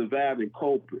surviving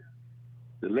culprit,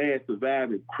 the last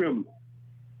surviving criminal,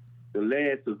 the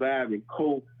last surviving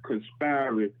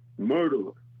co-conspiring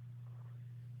murderer,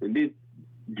 and this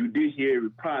judiciary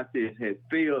process has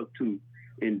failed to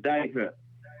indict her.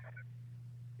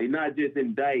 They're not just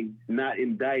indicting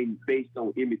based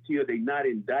on Emmett Till. They're not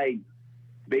indicting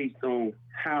based on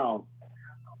how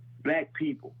Black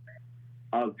people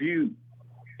are viewed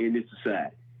in this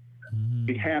society.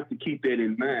 We have to keep that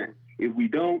in mind. If we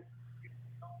don't,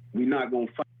 we're not going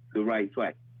to fight the right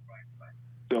fight.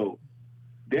 So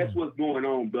that's what's going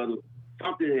on, brother.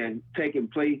 Something has taken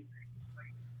place.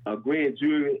 A grand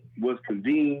jury was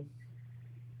convened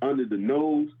under the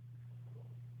nose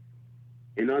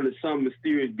and under some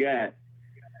mysterious guy.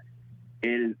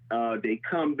 And they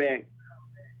come back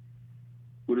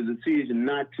with a decision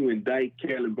not to indict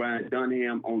Carolyn Bryant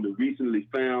Dunham on the recently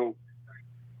found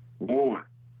warrant.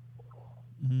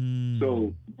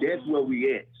 So that's where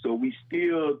we at. So we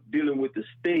still dealing with the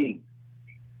sting,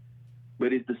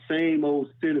 but it's the same old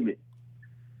sentiment.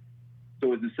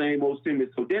 So it's the same old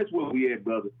sentiment. So that's where we at,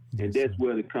 brother. And that's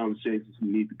where the conversations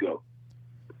need to go.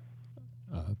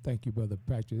 Thank you, Brother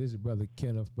Patrick. This is Brother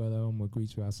Kenneth, brother. I'm going to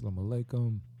greet you. Assalamu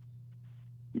alaikum.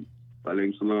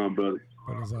 Alaikum salam, brother.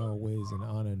 But it's always an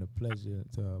honor and a pleasure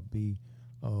to be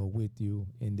with you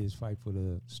in this fight for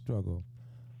the struggle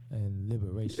and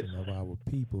liberation of our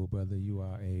people, brother. You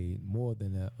are a more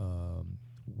than a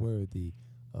worthy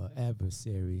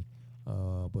adversary,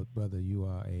 but brother, you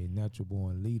are a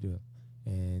natural-born leader,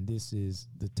 and this is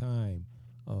the time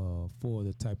for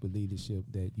the type of leadership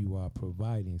that you are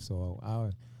providing. So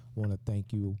I want to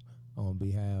thank you on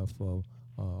behalf of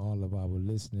all of our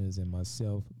listeners and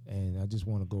myself, and I just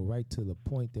want to go right to the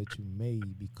point that you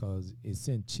made, because it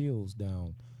sent chills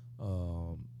down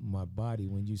my body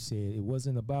when you said it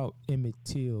wasn't about Emmett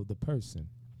Till the person.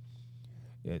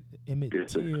 Emmett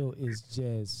Till is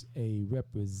just a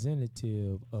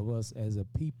representative of us as a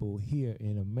people here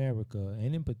in America,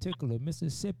 and in particular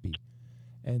Mississippi,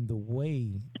 and the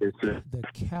way, the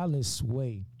callous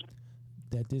way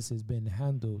that this has been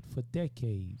handled for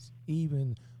decades,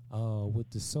 even with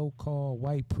the so-called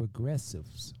white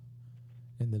progressives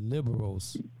and the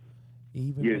liberals,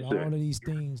 even with all of these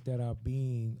things that are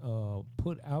being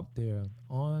put out there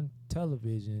on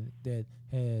television that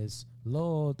has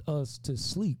lulled us to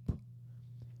sleep,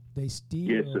 they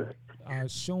still are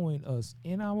showing us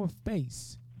in our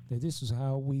face that this is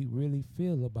how we really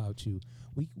feel about you.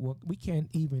 We can't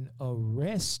even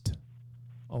arrest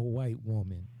a white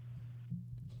woman.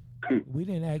 We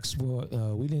didn't ask for.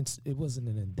 It wasn't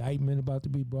an indictment about to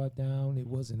be brought down. It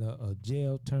wasn't a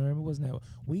jail term. It wasn't that.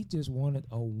 We just wanted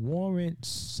a warrant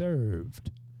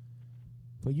served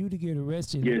for you to get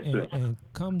arrested and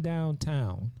come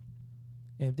downtown.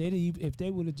 And if they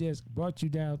would have just brought you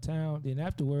downtown, then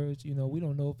afterwards, we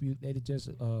don't know if they'd have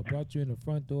just brought you in the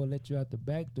front door, let you out the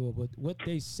back door. But what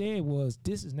they said was,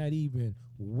 this is not even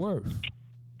worth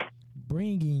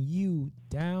bringing you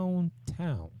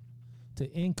downtown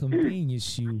to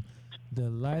inconvenience you the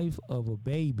life of a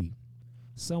baby.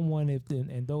 Someone,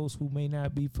 and those who may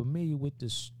not be familiar with the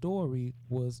story,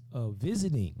 was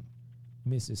visiting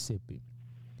Mississippi,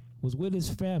 was with his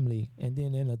family, and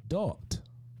then an adult,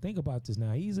 think about this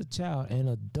now, he's a child, an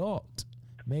adult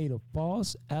made a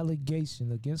false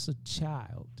allegation against a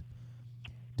child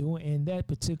in that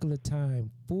particular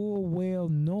time, full well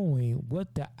knowing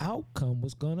what the outcome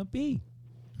was going to be.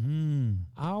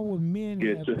 Our men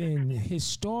have been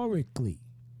historically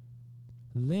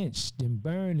lynched and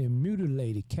burned and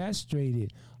mutilated,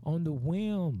 castrated on the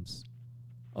whims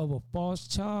of a false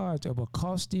charge of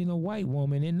accosting a white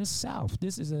woman in the South.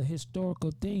 This is a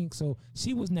historical thing. So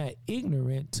she was not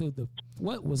ignorant to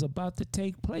what was about to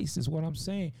take place, is what I'm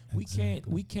saying. Exactly.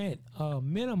 We can't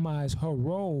minimize her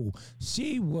role.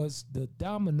 She was the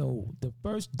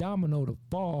first domino to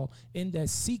fall in that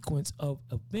sequence of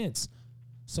events.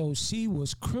 So she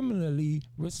was criminally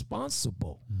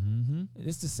responsible.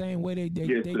 It's the same way they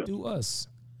do us.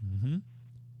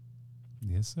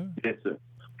 Yes, sir. Yes, sir.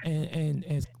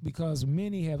 And because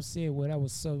many have said, well, that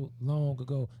was so long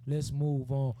ago, let's move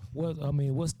on.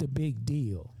 What's the big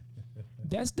deal?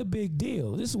 That's the big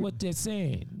deal. This is what they're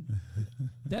saying.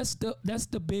 That's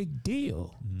the big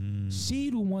deal. She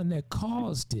the one that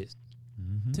caused it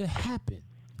to happen.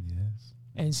 Yes.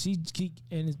 And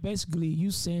it's basically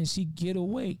you saying she get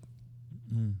away.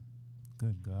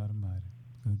 Good God Almighty.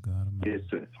 Good God Almighty. Yes,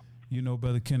 sir.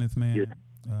 Brother Kenneth, man,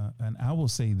 and I will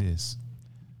say this,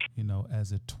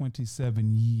 as a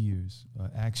 27 years,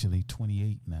 actually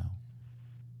 28 now,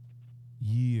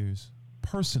 years,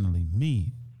 personally,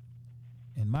 me,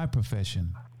 in my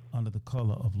profession, under the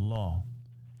color of law,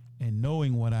 and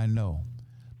knowing what I know,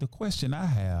 the question I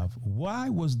have, why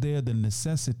was there the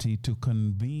necessity to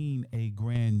convene a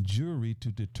grand jury to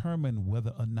determine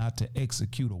whether or not to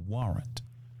execute a warrant?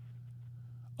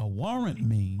 A warrant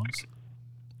means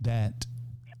that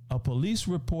a police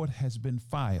report has been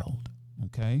filed,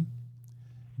 okay?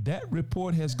 That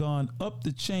report has gone up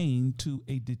the chain to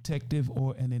a detective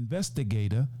or an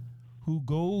investigator who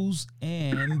goes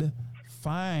and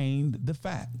finds the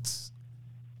facts.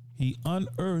 He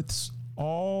unearths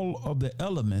all of the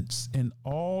elements and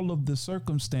all of the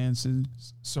circumstances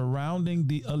surrounding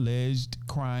the alleged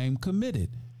crime committed.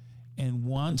 And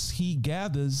once he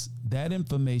gathers that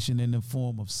information in the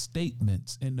form of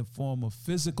statements, in the form of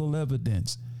physical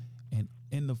evidence, and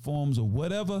in the forms of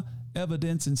whatever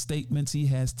evidence and statements he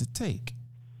has to take,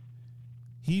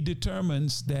 he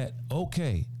determines that,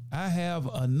 okay, I have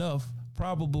enough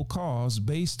probable cause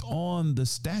based on the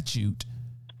statute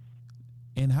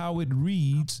and how it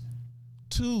reads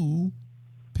to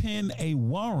pen a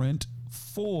warrant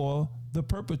for the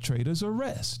perpetrator's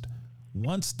arrest.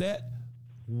 Once that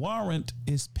warrant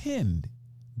is penned,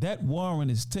 that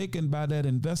warrant is taken by that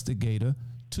investigator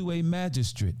to a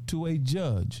magistrate, to a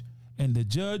judge, and the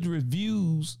judge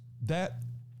reviews that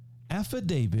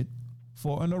affidavit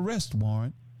for an arrest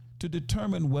warrant to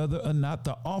determine whether or not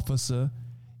the officer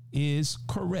is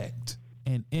correct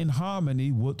and in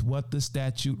harmony with what the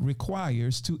statute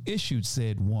requires to issue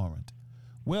said warrant.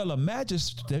 Well, a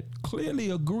magistrate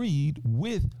clearly agreed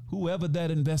with whoever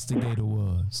that investigator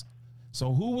was.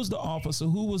 So who was the officer?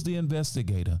 Who was the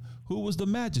investigator? Who was the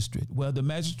magistrate? Well, the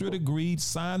magistrate agreed,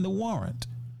 signed the warrant.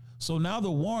 So now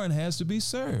the warrant has to be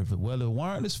served. Well, the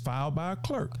warrant is filed by a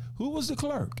clerk. Who was the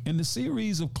clerk in the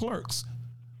series of clerks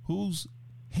whose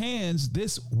hands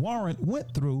this warrant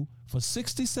went through for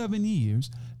 67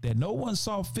 years that no one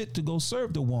saw fit to go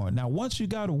serve the warrant? Now, once you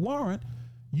got a warrant,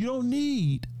 you don't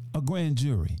need a grand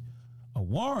jury. A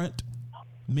warrant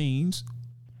means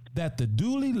that the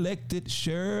duly elected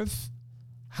sheriff,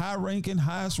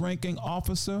 highest ranking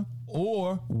officer,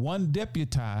 or one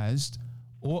deputized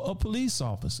or a police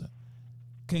officer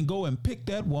can go and pick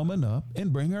that woman up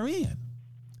and bring her in.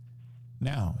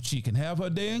 Now, she can have her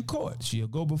day in court. She'll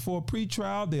go before a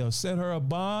pretrial. They'll set her a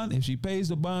bond. If she pays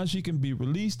the bond, she can be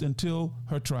released until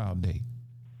her trial date.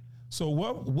 So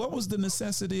what was the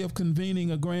necessity of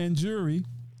convening a grand jury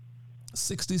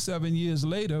 67 years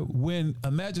later when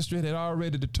a magistrate had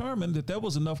already determined that there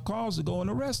was enough cause to go and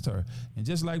arrest her? And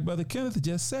just like Brother Kenneth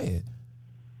just said,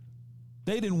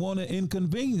 they didn't want to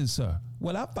inconvenience her.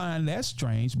 Well, I find that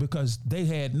strange because they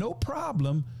had no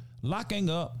problem locking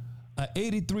up an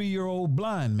 83-year-old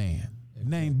blind man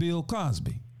named Bill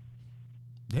Cosby.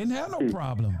 They didn't have no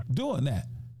problem doing that.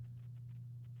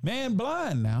 Man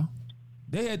blind now.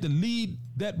 They had to lead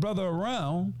that brother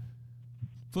around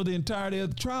for the entirety of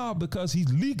the trial because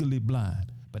he's legally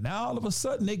blind. But now all of a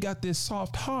sudden they got this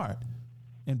soft heart,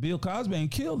 and Bill Cosby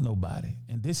ain't killed nobody.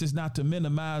 And this is not to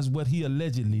minimize what he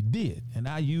allegedly did. And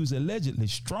I use allegedly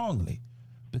strongly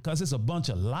because it's a bunch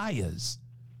of liars.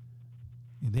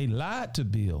 They lied to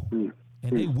Bill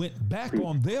and they went back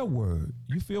on their word.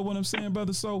 You feel what I'm saying,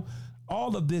 brother? So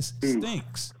all of this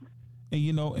stinks. And,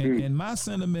 you know, and my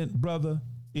sentiment, brother,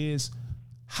 is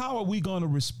how are we going to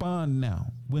respond now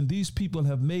when these people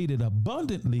have made it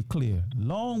abundantly clear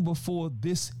long before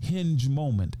this hinge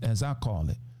moment, as I call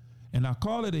it? And I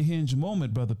call it a hinge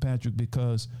moment, Brother Patrick,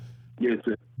 because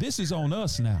this is on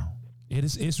us now.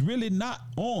 It's really not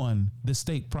on the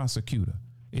state prosecutor.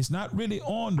 It's not really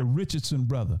on the Richardson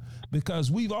brother,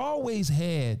 because we've always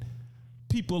had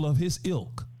people of his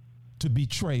ilk to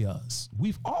betray us.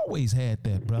 We've always had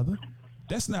that, brother.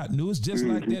 That's not new. It's just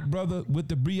like that brother with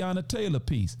the Breonna Taylor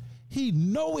piece. He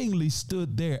knowingly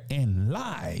stood there and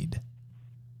lied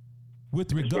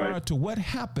with regard to what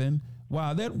happened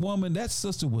while that woman, that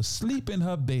sister, was asleep in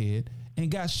her bed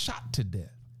and got shot to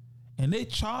death. And they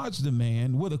charged the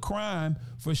man with a crime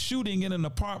for shooting in an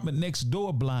apartment next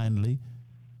door blindly,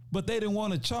 but they didn't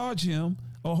want to charge him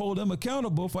or hold him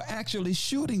accountable for actually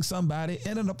shooting somebody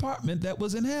in an apartment that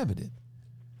was inhabited.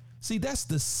 See, that's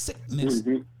the sickness.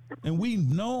 And we've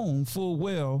known full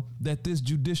well that this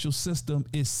judicial system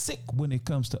is sick when it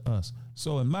comes to us.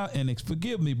 So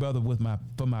forgive me, brother,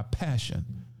 for my passion.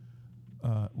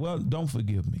 Well, don't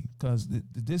forgive me, because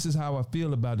this is how I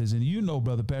feel about this. And you know,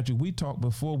 Brother Patrick, we talked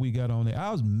before we got on there.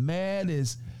 I was mad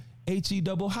as HE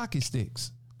double hockey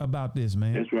sticks about this,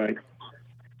 man. That's right.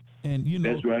 And you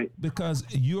know, that's right. Because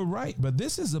you're right, but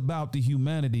this is about the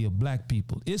humanity of black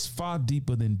people. It's far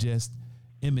deeper than just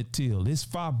Emmett Till. It's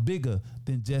far bigger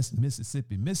than just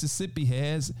Mississippi. Mississippi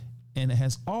has and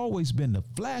has always been the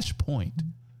flashpoint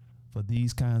for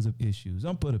these kinds of issues.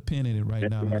 I'm put a pin in it right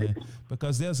now, man,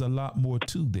 because there's a lot more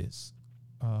to this.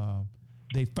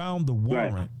 They found the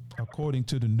warrant, according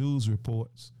to the news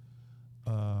reports.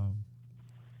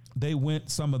 They went,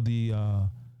 some of the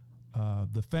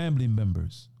family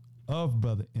members of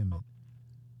Brother Emmett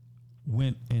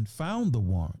went and found the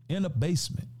warrant in a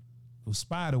basement with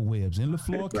spider webs in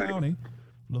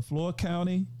LaFleur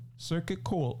County Circuit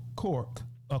Court,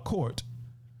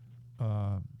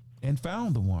 and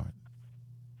found the warrant.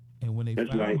 And when they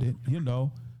found it, you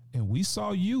know, And we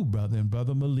saw you, brother, and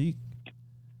Brother Malik.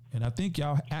 And I think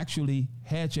y'all actually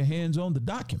had your hands on the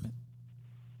document.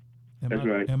 That's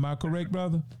right. Am I correct,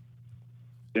 brother?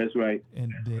 That's right.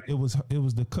 And it was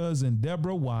the cousin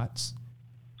Deborah Watts,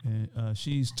 and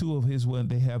she's two of his. Well,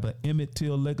 they have an Emmett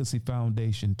Till Legacy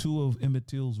Foundation. Two of Emmett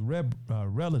Till's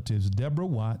relatives, Deborah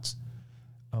Watts,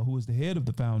 who is the head of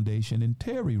the foundation, and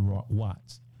Terry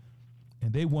Watts.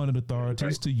 And they wanted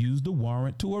authorities to use the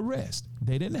warrant to arrest.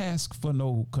 They didn't ask for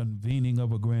no convening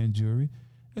of a grand jury.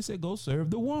 They said, go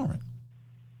serve the warrant.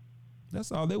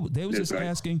 That's all. They was just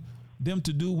asking them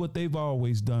to do what they've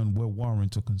always done where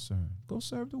warrants are concerned. Go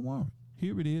serve the warrant.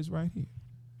 Here it is right here.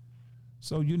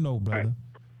 So you know, brother.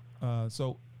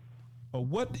 So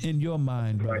what in your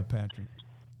mind, Brother Patrick,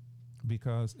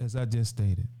 because as I just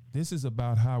stated, this is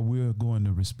about how we're going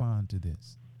to respond to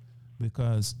this.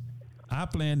 Because I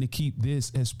plan to keep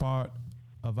this as part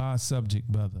of our subject,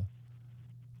 brother,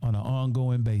 on an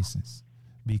ongoing basis,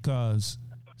 because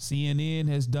CNN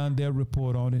has done their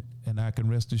report on it, and I can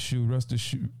rest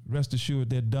assured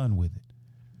they're done with it.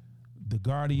 The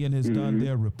Guardian has done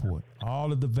their report.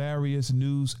 All of the various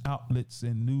news outlets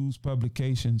and news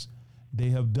publications,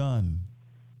 they have done,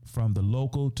 from the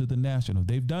local to the national.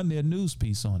 They've done their news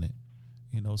piece on it,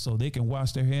 so they can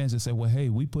wash their hands and say, well, hey,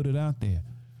 we put it out there.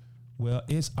 Well,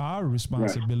 it's our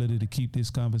responsibility to keep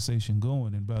this conversation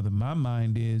going. And brother, my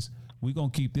mind is we're going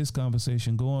to keep this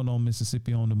conversation going on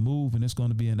Mississippi on the Move, and it's going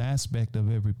to be an aspect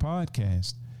of every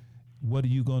podcast. What are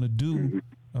you going to do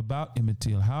about Emmett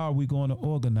Till? How are we going to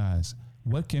organize?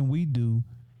 What can we do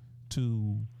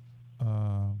to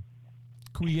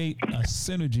create a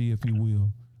synergy, if you will,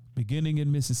 beginning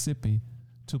in Mississippi,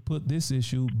 to put this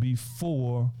issue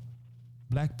before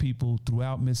Black people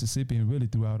throughout Mississippi and really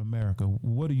throughout America?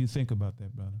 What do you think about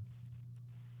that, brother?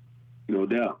 No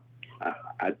doubt.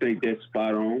 I think that's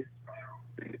spot on.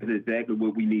 That's exactly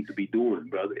what we need to be doing,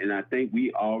 brother. And I think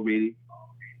we already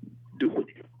doing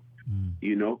it.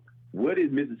 What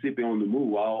is Mississippi on the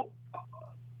Move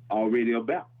already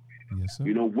about? Yes, sir.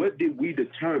 What did we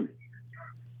determine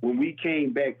when we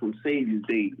came back from Savior's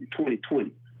Day in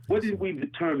 2020? What did we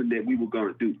determine that we were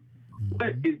going to do? What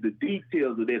is the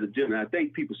details of that agenda? I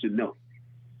think people should know.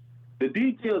 The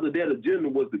details of that agenda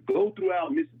was to go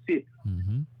throughout Mississippi,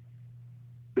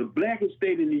 the blackest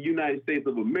state in the United States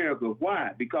of America.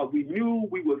 Why? Because we knew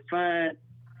we would find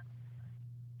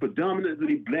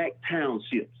predominantly Black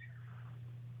townships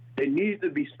that needed to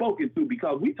be spoken to,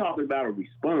 because we're talking about a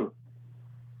response.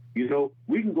 We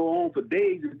can go on for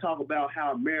days and talk about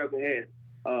how America has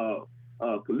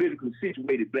politically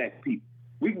situated Black people.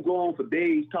 We can go on for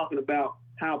days talking about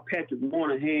how Patrick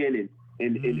Moynihan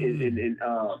and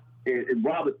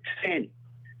Robert Taney,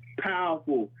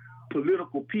 powerful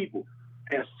political people,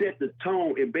 have set the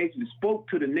tone and basically spoke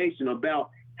to the nation about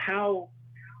how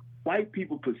white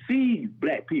people perceive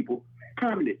Black people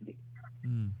permanently.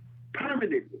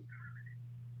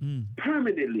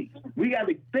 Permanently. We got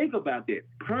to think about that.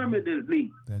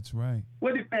 Permanently. That's right.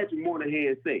 What did Patrick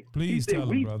Moynihan say? Please he said, tell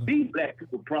him, brother. We see Black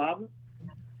people problems,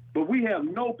 but we have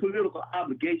no political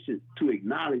obligation to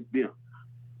acknowledge them.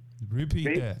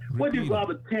 Repeat that. What did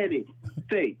Robert Taney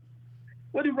say?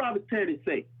 What did Robert Taney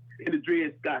say in the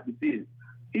Dred Scott decision?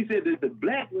 He said that the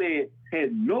Black man has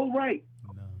no right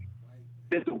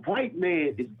that the white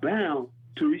man is bound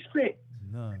to respect.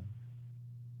 None.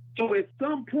 So at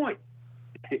some point,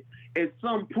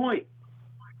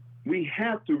 we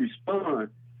have to respond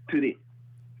to this.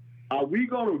 Are we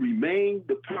going to remain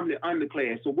the permanent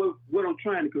underclass? So what I'm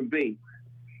trying to convey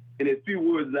in as few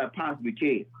words as I possibly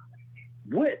can,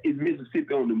 what is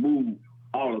Mississippi on the Move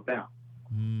all about?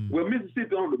 Well,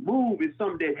 Mississippi on the Move is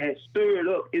something that has stirred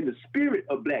up in the spirit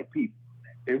of Black people.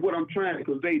 And what I'm trying to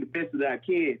convey the best that I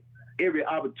can, every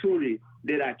opportunity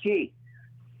that I can,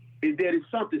 is that it's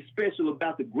something special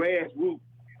about the grassroots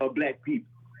of Black people.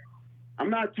 I'm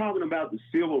not talking about the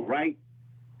civil rights,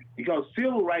 because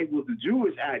civil rights was the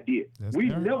Jewish idea. We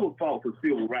never fought for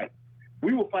civil rights.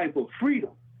 We were fighting for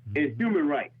freedom and human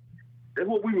rights. That's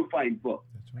what we were fighting for.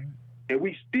 That's right. And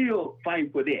we still fighting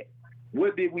for that.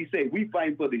 What did we say? We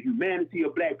fighting for the humanity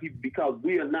of Black people, because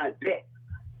we are not that.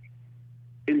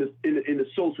 In the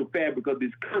social fabric of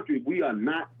this country, we are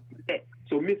not that.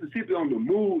 So Mississippi on the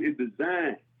Move is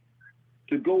designed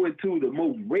to go into the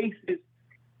most racist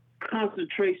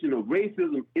concentration of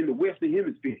racism in the Western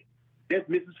Hemisphere. That's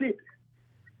Mississippi.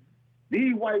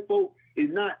 These white folks is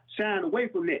not shying away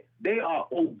from that. They are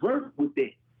overt with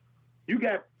that. You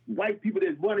got white people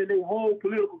that's running their whole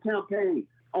political campaign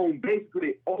on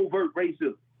basically overt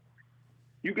racism.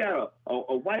 You got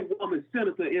a white woman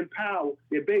senator in power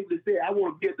that basically said, I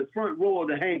want to be at the front row of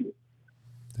the hanging.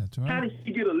 That's right. How did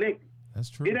she get elected? That's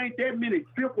true. It ain't that many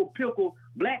pickle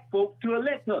black folks to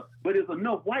elect her, but there's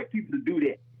enough white people to do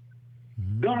that.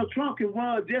 Donald Trump can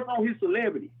run just on his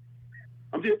celebrity.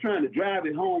 I'm just trying to drive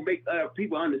it home, make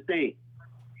people understand.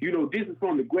 You know, this is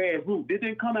from the grassroots. This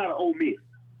didn't come out of Ole Miss.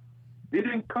 This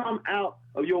didn't come out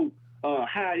of your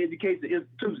higher education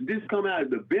institutions. This come out of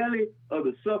the belly of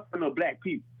the suffering of black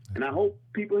people. And I hope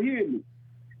people hear me.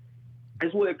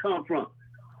 That's where it comes from.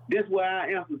 That's where our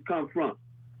answers come from.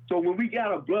 So when we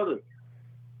got a brother,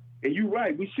 and you're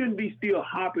right, we shouldn't be still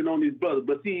hopping on this brother.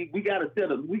 But see, we got to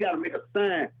make a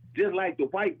sign, just like the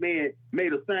white man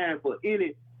made a sign for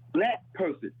any black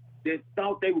person that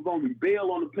thought they were going to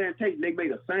rebel on the plantation. They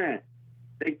made a sign.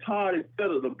 They tarred and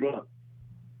feathered the brother.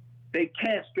 They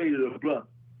castrated a brother.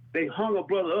 They hung a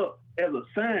brother up as a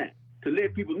sign to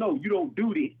let people know you don't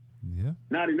do this. Yeah.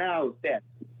 Not in our status.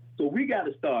 So we got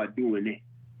to start doing that.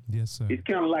 Yes, sir. It's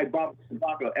kind of like Baka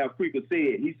Afrika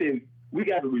said. He said, we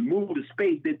got to remove the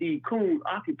space that these coons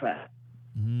occupy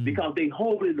because they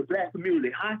holding the black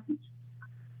community hostage.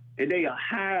 And they are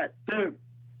hired servants.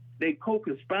 They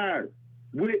co-conspire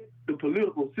with the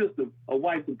political system of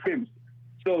white supremacy.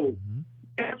 So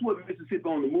that's what Mississippi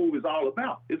on the Move is all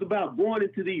about. It's about going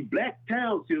into these black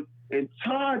townships and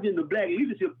charging the black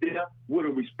leadership there with a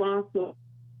responsible.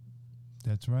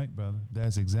 That's right, brother.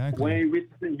 That's exactly. Wayne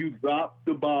Richardson, you dropped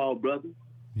the ball, brother.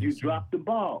 Yes, you sir. dropped the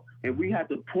ball. And we have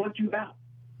to point you out.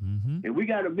 And we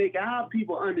got to make our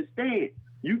people understand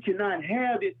you cannot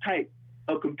have this type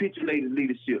of capitulated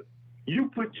leadership. You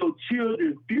put your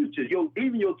children's future,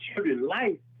 even your children's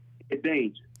life in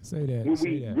danger. Say that. When say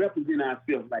we that. represent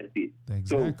ourselves like this.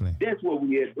 Exactly. So that's what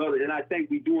we had, brother. And I think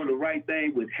we're doing the right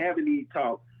thing with having these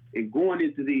talks and going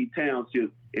into these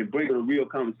townships and bringing a real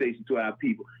conversation to our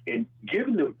people and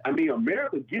giving them,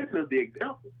 America giving us the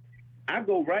example. I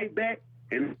go right back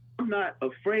and I'm not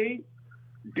afraid,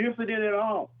 different at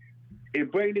all,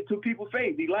 and bringing it to people's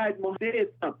face. Elijah Muhammad said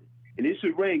something, and it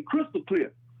should ring crystal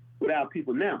clear with our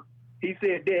people now. He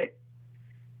said that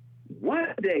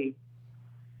one day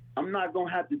I'm not going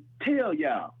to have to tell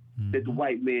y'all that the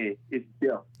white man is the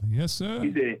devil. Yes, sir.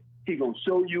 He said he's going to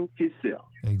show you himself.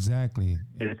 Exactly.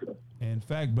 In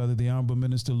fact, brother, the Honorable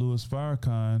Minister Louis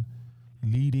Farrakhan,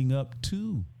 leading up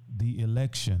to the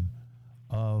election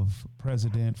of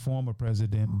former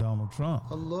President Donald Trump,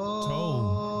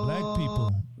 told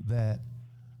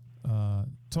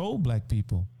black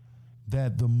people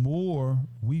that the more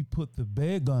we put the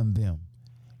beg on them,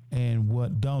 and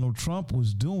what Donald Trump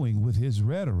was doing with his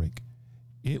rhetoric,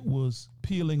 it was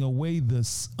peeling away the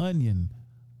skin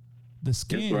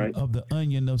of the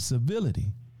onion of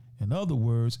civility. In other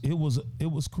words, it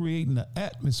was creating an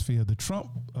atmosphere. The Trump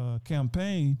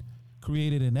campaign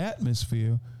created an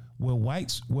atmosphere where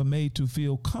whites were made to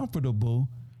feel comfortable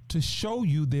to show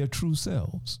you their true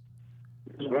selves.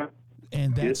 That's right.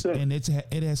 And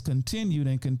it has continued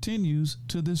and continues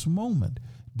to this moment.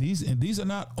 These are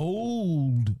not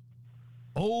old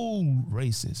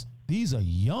racists. These are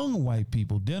young white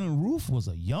people. Dylan Roof was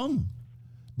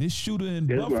this shooter in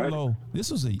Buffalo, right. This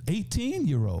was an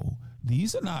 18-year-old.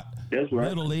 These are not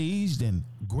middle-aged and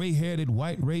gray-headed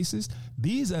white racists.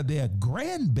 These are their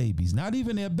grandbabies, not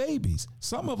even their babies.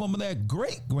 Some of them are their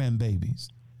great-grandbabies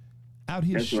out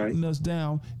here shooting us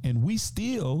down, and we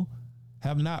still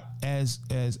have not, as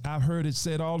I've heard it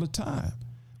said all the time,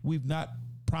 we've not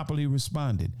properly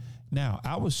responded. Now,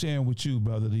 I was sharing with you,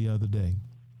 brother, the other day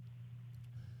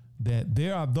that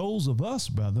there are those of us,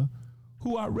 brother,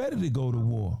 who are ready to go to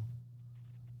war.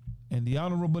 And the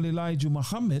Honorable Elijah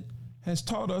Muhammad has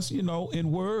taught us,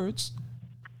 in words,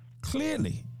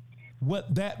 clearly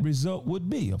what that result would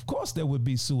be. Of course, there would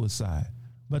be suicide.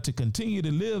 But to continue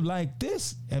to live like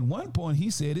this, at one point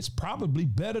he said it's probably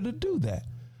better to do that.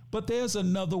 But there's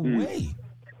another way.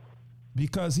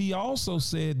 Because he also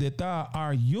said that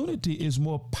our unity is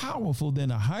more powerful than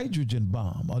a hydrogen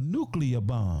bomb, a nuclear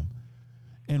bomb.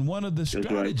 And one of the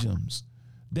stratagems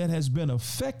that has been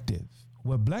effective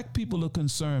where black people are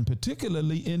concerned,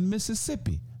 particularly in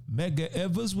Mississippi, Medgar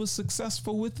Evers was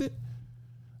successful with it.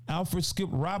 Alfred Skip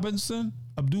Robinson,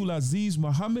 Abdulaziz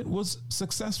Muhammad was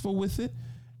successful with it.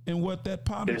 And what that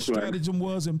part of the stratagem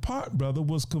was in part, brother,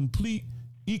 was complete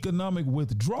economic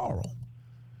withdrawal.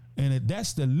 And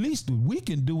that's the least we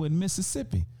can do in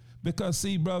Mississippi. Because,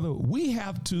 see, brother, we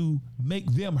have to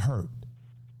make them hurt.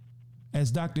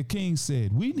 As Dr. King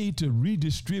said, we need to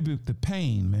redistribute the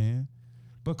pain, man.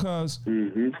 Because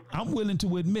I'm willing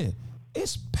to admit,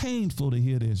 it's painful to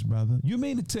hear this, brother. You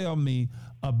mean to tell me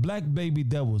a black baby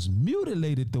that was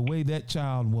mutilated the way that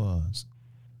child was,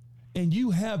 and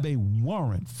you have a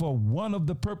warrant for one of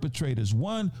the perpetrators,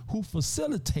 one who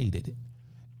facilitated it,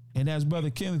 And as Brother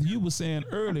Kenneth, you were saying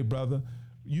earlier, brother,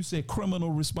 you said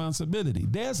criminal responsibility.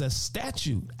 There's a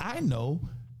statute I know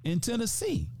in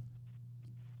Tennessee,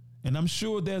 and I'm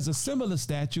sure there's a similar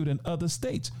statute in other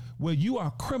states where you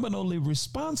are criminally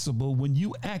responsible when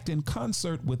you act in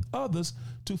concert with others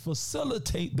to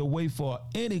facilitate the way for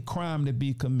any crime to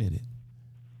be committed.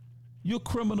 You're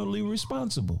criminally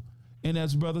responsible. And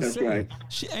as brother That's said, right.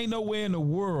 she ain't nowhere in the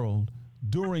world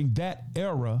during that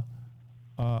era,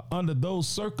 under those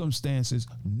circumstances,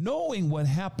 knowing what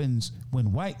happens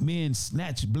when white men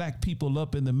snatch black people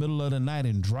up in the middle of the night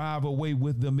and drive away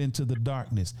with them into the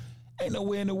darkness. Ain't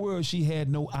nowhere in the world she had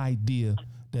no idea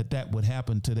that that would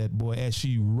happen to that boy, as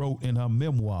she wrote in her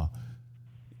memoir.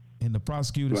 And the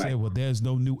prosecutor said, well, there's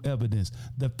no new evidence.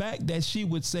 The fact that she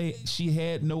would say she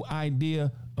had no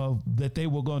idea of that they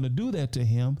were going to do that to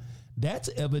him, that's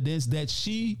evidence that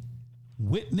she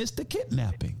witnessed the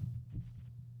kidnapping,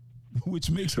 which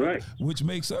makes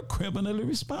her criminally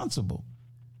responsible.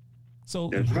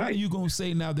 So how are you going to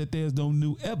say now that there's no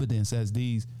new evidence as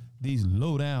these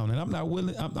low down, and I'm not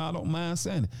willing, I don't mind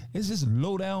saying it, it's just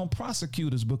low down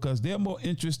prosecutors, because they're more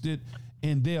interested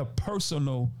in their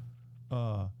personal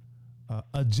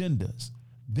agendas,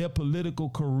 their political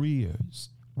careers,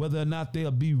 whether or not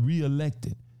they'll be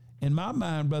reelected. In my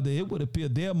mind, brother, it would appear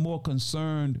they're more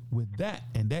concerned with that,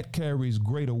 and that carries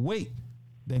greater weight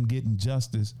than getting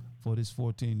justice for this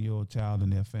 14-year-old child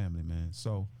and their family, man.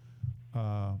 So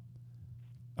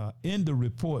in the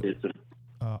report,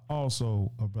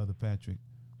 also, Brother Patrick,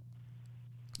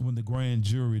 when the grand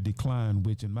jury declined,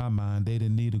 which in my mind, they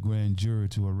didn't need a grand jury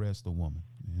to arrest a woman,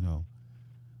 you know.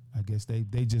 I guess they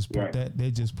just put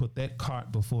that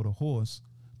cart before the horse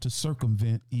to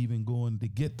circumvent even going to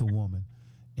get the woman.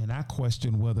 And I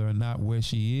question whether or not where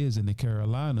she is in the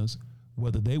Carolinas,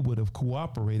 whether they would have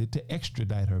cooperated to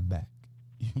extradite her back.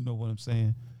 You know what I'm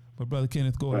saying? But Brother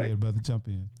Kenneth, go ahead, brother, jump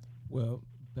in. Well,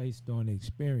 based on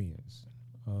experience,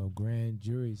 grand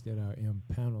juries that are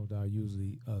impaneled are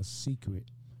usually secret.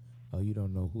 You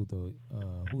don't know who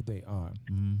they are.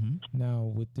 Mm-hmm. Now,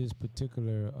 with this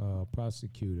particular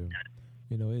prosecutor,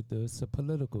 you know, it's a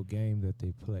political game that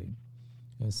they play,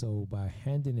 and so by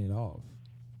handing it off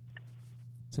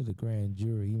to the grand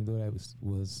jury, even though that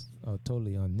was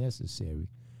totally unnecessary,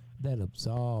 that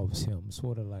absolves him,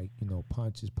 sort of like, you know,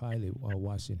 Pontius Pilate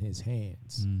washing his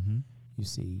hands. Mm-hmm. You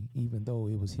see, even though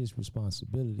it was his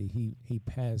responsibility, he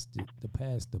passed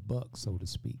the buck, so to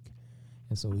speak.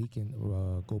 And so he can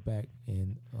go back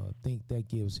and think that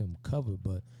gives him cover.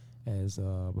 But as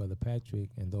Brother Patrick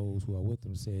and those who are with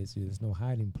him says, there's no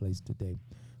hiding place today.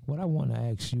 What I want to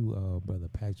ask you, Brother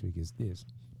Patrick, is this,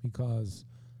 because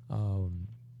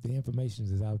the information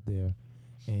is out there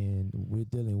and we're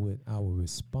dealing with our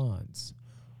response.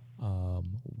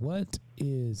 What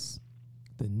is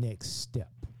the next step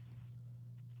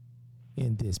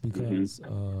in this? Because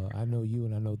I know you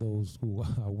and I know those who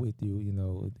are with you, you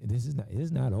know,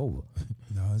 it's not over.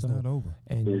 No, it's not over.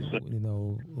 And, you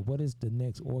know, what is the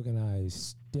next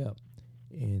organized step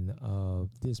in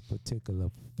this particular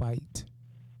fight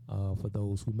for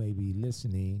those who may be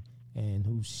listening and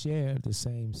who share the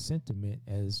same sentiment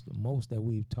as most that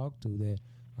we've talked to, that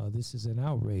this is an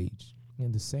outrage,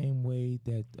 in the same way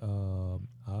that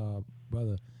our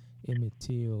brother Emmett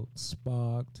Till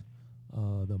sparked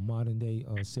the modern day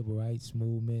civil rights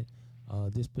movement.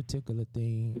 This particular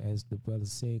thing, as the brother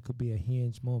said, could be a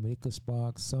hinge moment. It could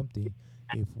spark something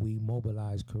if we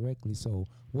mobilize correctly. So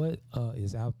what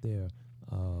is out there,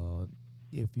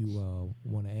 if you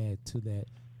want to add to that,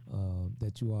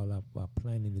 that you all are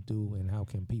planning to do, and how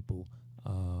can people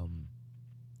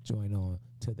join on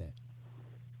to that?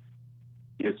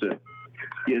 Yes, sir.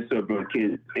 Yes, sir, Brother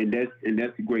Ken. And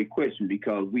that's a great question,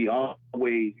 because we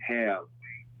always have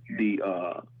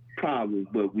the problems,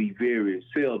 but we very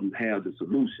seldom have the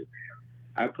solution.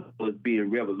 I call us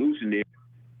being revolutionary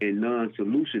and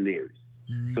non-solutionaries.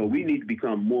 Mm-hmm. So we need to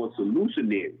become more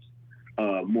solutionaries,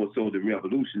 more so than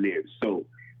revolutionaries. So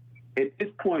at this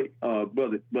point,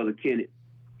 Brother Kenneth,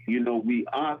 you know, we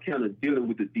are kind of dealing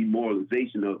with the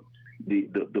demoralization of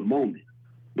the moment.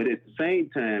 But at the same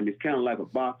time, it's kind of like a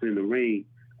boxer in the ring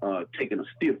taking a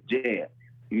stiff jab.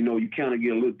 You know, you kind of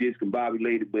get a little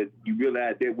discombobulated, but you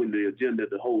realize that when the agenda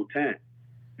the whole time,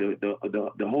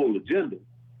 the whole agenda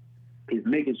is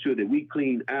making sure that we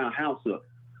clean our house up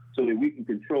so that we can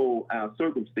control our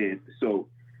circumstances. So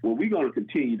what we're going to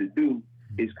continue to do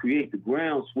is create the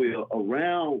groundswell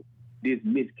around this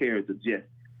miscarriage of justice.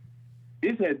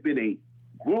 This has been a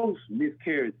gross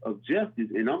miscarriage of justice,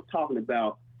 and I'm talking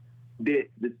about that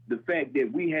the fact that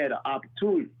we had an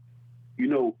opportunity, you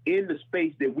know, in the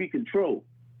space that we control,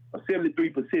 a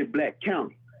 73% black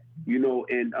county, you know,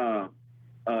 and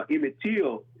Emmett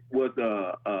Till was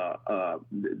the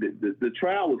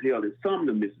trial was held in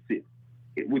Sumner, Mississippi,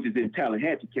 which is in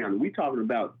Tallahatchie County. We're talking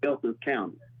about Delta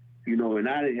County, you know, and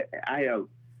I have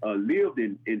lived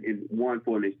in one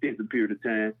for an extensive period of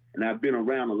time, and I've been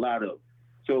around a lot of them.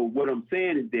 So what I'm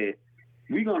saying is that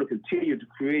we're going to continue to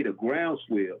create a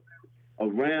groundswell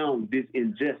around this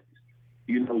injustice,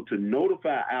 you know, to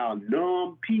notify our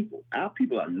numb people. Our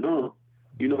people are numb.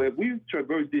 You know, if we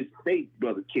traverse this state,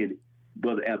 Brother Kenny,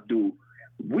 Brother Abdul,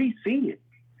 we see it.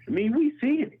 I mean, we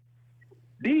see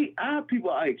it. Our people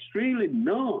are extremely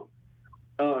numb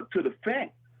to the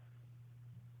fact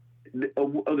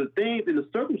of the things and the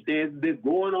circumstances that's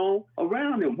going on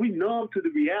around them. We numb to the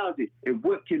reality and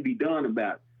what can be done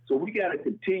about it. So we got to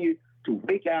continue to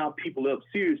wake our people up,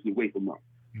 seriously wake them up.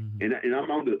 Mm-hmm. And I'm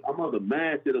on the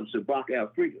mindset of Shabak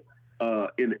Afrika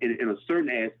in a certain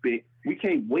aspect. We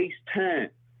can't waste time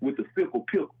with the fickle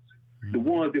pickles, the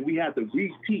ones that we have to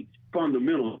reteach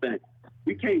fundamental things.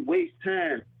 We can't waste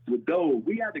time with those.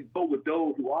 We have to go with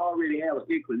those who already have an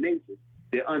inclination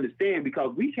that understand,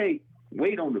 because we can't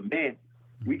wait on the masses.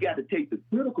 We got to take the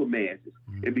critical masses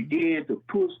and begin to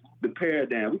push the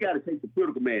paradigm. We got to take the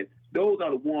critical masses. Those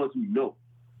are the ones who know.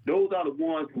 Those are the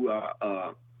ones who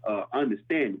are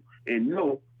understanding and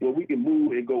know where we can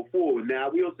move and go forward. Now, I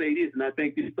will say this, and I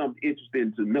think this is something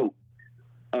interesting to note.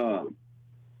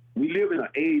 We live in an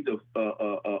age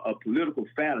of political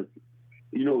fallacy.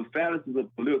 You know, fallacies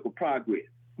of political progress.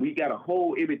 We got a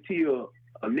whole Emmett Till,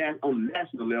 on the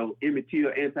national level, Emmett Till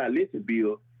anti-lynching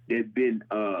bill that's been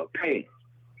passed.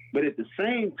 But at the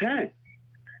same time,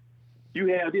 you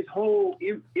have this whole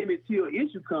Emmett Till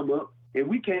issue come up, and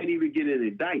we can't even get an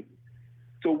indictment.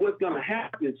 So what's going to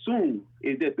happen soon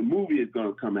is that the movie is going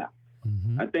to come out.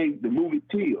 Mm-hmm. I think the movie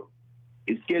Till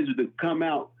is scheduled to come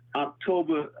out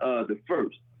October the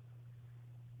 1st.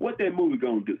 What that movie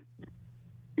going to do?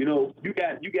 You know, you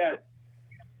got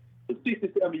a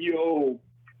 67-year-old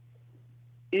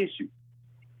issue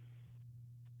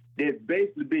that's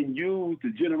basically been used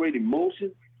to generate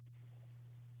emotions,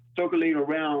 circulating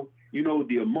around, you know,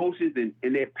 the emotions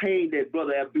and that pain that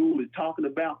Brother Abdul is talking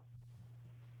about.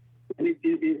 And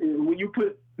when you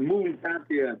put movies out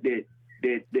there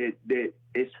that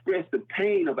express the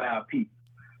pain of our people,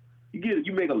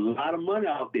 you make a lot of money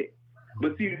off that.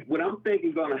 But see, what I'm thinking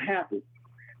is going to happen,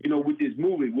 you know, with this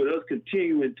movie, with us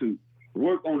continuing to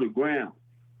work on the ground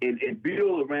and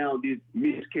build around this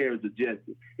miscarriage of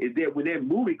justice, is that when that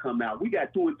movie come out, we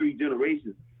got 2 or 3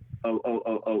 generations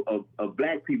of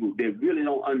black people that really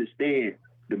don't understand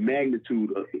the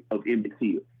magnitude of Emmett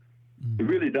Till. They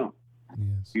really don't.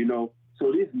 Yes. You know,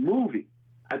 so this movie,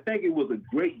 I think it was a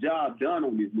great job done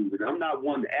on this movie. I'm not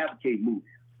one to advocate movies.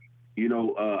 You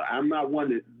know, I'm not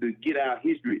one to get our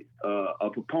history, a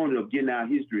proponent of getting our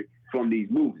history from these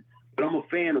movies. But I'm a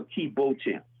fan of Keith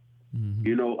Beauchamp. Mm-hmm.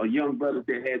 You know, a young brother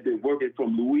that has been working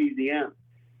from Louisiana.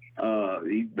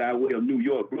 He's by way of New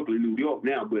York, Brooklyn, New York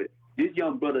now. But this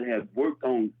young brother has worked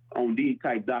on these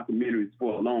type documentaries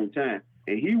for a long time.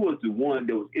 And he was the one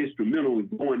that was instrumental in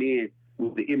going in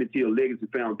with the Emmett Till Legacy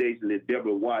Foundation and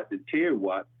Deborah Watts and Terry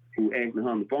Watts, who actually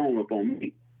hung the phone up on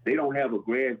me. They don't have a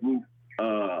grassroots,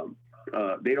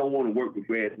 they don't want to work with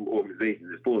grassroots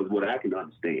organizations as far as what I can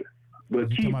understand. But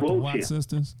Keith Beauchamp.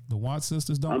 The Watts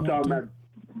sisters don't I'm talking about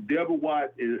Deborah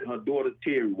Watts and her daughter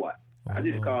Terry Watts. I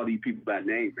just call these people by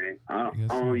name, man. I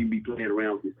don't even be playing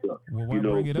around with this stuff. Well, why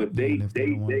bring it up then if they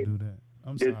don't want to do that?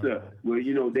 I'm sorry. Yes, sir. Well,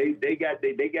 you know, they got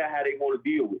how they want to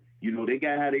deal with it. You know, they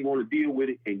got how they want to deal with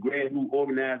it, and grassroots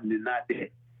organizing is not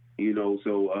that. You know,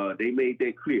 so they made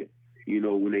that clear, you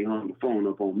know, when they hung the phone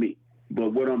up on me.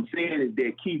 But what I'm saying is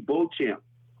that Keith Beauchamp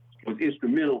was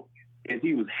instrumental as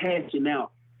he was hashing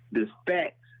out the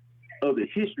facts of the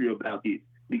history about this,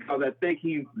 because I think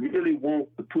he really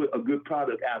wants to put a good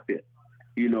product out there,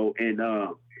 you know, and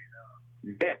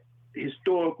that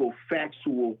historical,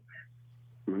 factual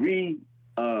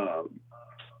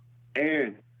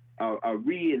a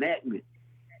reenactment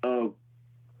of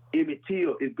Emmett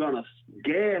Till is gonna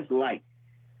gaslight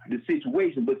the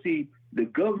situation. But see, the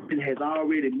government has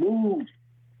already moved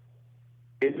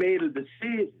and made a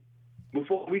decision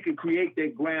before we can create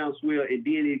that groundswell, and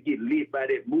then it get lit by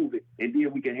that movement, and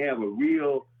then we can have a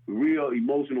real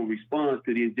emotional response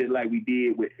to this, just like we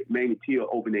did with Mamie Till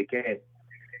open that casket.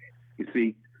 You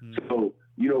see, so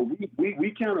you know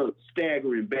we kind of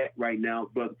staggering back right now,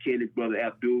 Brother Kenneth, Brother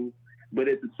Abdul, but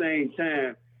at the same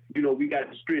time, you know, we got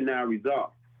to straighten our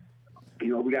resolve. You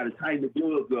know, we got to tighten the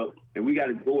gloves up, and we got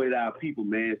to go at our people,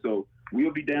 man. So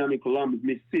we'll be down in Columbus,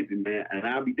 Mississippi, man, and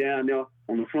I'll be down there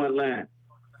on the front line.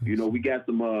 You know, we got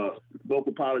some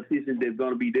local politicians that's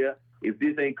going to be there. if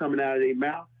this ain't coming out of their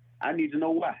mouth, I need to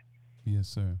know why. Yes,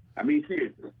 sir. I mean,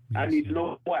 seriously, I need to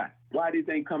know why. Why this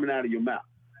ain't coming out of your mouth?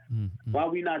 Mm-hmm. Why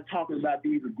we not talking about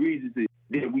these egregiouses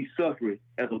that we suffering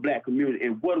as a black community,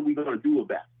 and what are we going to do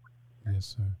about it?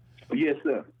 Yes, sir. Yes,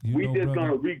 sir. You We know, just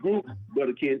brother- going to regroup,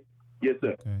 Brother Ken. Yes,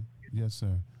 sir. Okay. Yes,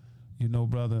 sir. You know,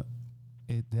 brother,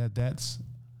 that's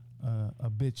a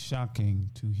bit shocking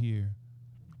to hear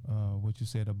what you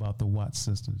said about the Watts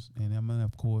sisters. And I mean,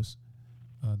 of course,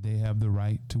 they have the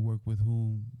right to work with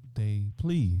whom they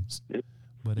please.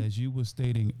 But as you were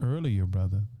stating earlier,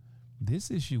 brother,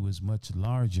 this issue is much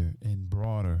larger and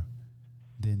broader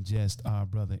than just our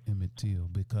brother Emmett Till,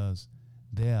 because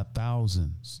there are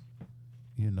thousands,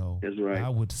 you know, That's right. I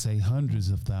would say hundreds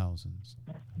of thousands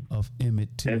of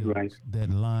Emmett Tills right. that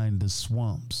line the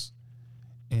swamps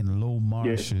and low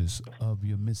marshes of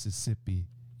your Mississippi,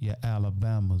 your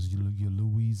Alabamas, your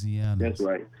Louisianas. That's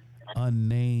right.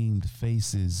 Unnamed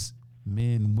faces,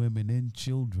 men, women, and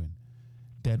children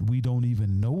that we don't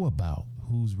even know about,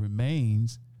 whose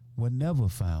remains were never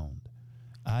found.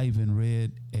 I even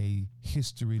read a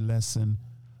history lesson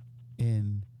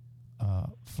in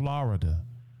Florida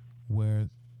where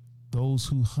those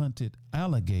who hunted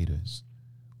alligators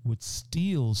would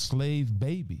steal slave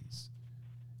babies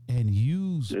and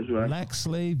use That's right. black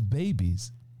slave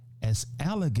babies as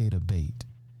alligator bait.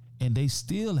 And they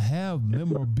still have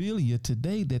memorabilia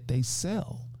today that they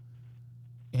sell.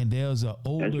 And there's an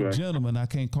older right. gentleman, I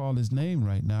can't call his name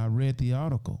right now, I read the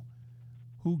article,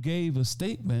 who gave a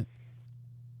statement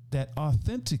that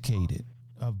authenticated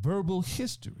a verbal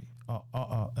history,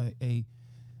 and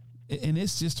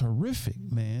it's just horrific,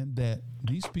 man, that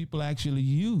these people actually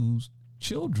use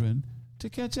children to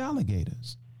catch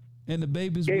alligators. And the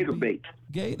babies Gator bait.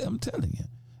 Gator, I'm telling you.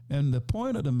 And the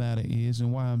point of the matter is,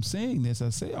 and why I'm saying this, I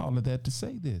say all of that to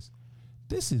say this.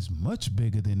 This is much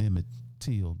bigger than Emmett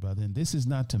Till, brother. And this is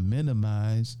not to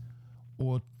minimize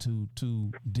or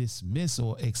to dismiss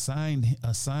or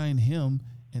assign him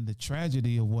and the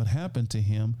tragedy of what happened to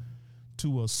him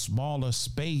to a smaller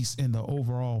space in the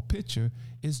overall picture.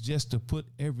 Is just to put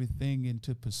everything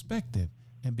into perspective.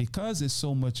 And because it's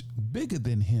so much bigger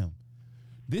than him,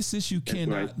 this issue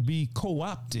cannot be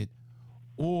co-opted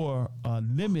or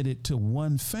limited to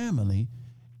one family,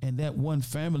 and that one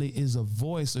family is a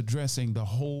voice addressing the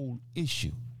whole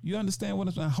issue. You understand what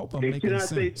I'm saying? I hope I'm making sense.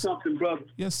 Can I say something, brother?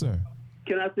 Yes, sir.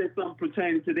 Can I say something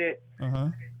pertaining to that? Uh-huh.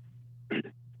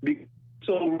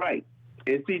 So right.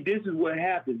 And see, this is what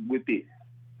happens with this.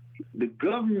 The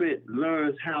government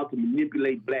learns how to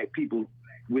manipulate black people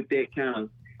with that kind of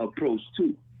approach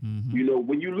too. Mm-hmm. You know,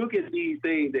 when you look at these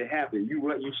things that happen,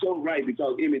 you're so right,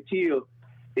 because Emmett Till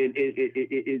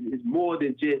is more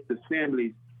than just the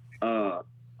family's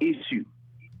issue.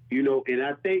 You know, and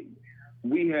I think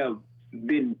we have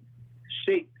been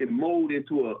shaped and molded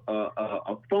into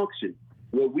a function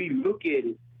where we look at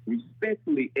it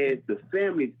respectfully as the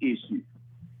family's issue.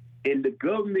 And the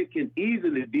government can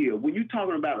easily deal, when you're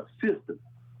talking about a system,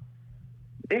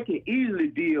 they can easily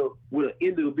deal with an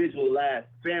individualized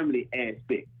family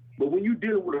aspect. But when you're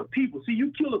dealing with a people, see,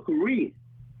 you kill a Korean,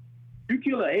 you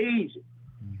kill an Asian,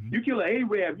 you kill an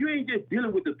Arab, you ain't just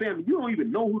dealing with the family. You don't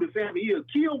even know who the family is.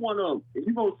 Kill one of them, and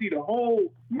you're going to see the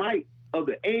whole might of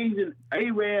the Asian,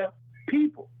 Arab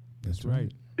people. That's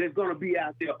right. That's going to be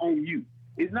out there on you.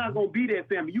 It's not going to be that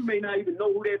family. You may not even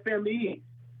know who that family is.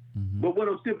 Mm-hmm. But what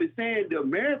I'm simply saying, the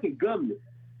American government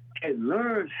has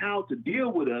learned how to deal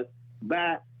with us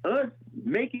by us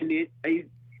making it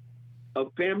a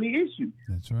family issue.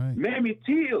 That's right. Mammy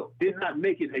Till did not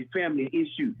make it a family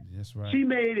issue. That's right. She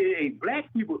made it a black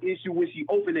people issue when she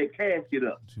opened that casket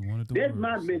up. She wanted the That's words.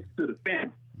 my message to the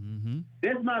family. Mm-hmm.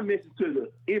 That's my message to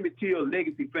the Emmett Till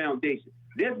Legacy Foundation.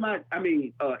 That's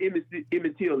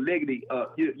Emmett Till Legacy,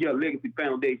 Legacy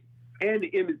Foundation, and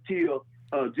the Emmett Till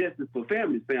Justice for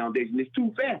Families Foundation. It's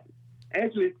two facets.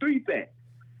 Actually, it's three facets.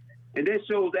 And that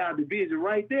shows our division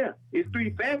right there. It's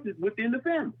three facets within the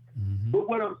family. Mm-hmm. But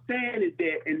what I'm saying is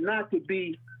that, and not to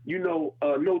be, no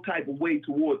type of way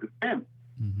toward the family.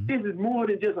 Mm-hmm. This is more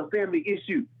than just a family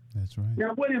issue. That's right.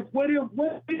 Now, what if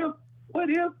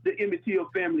the Emmett Till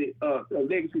family,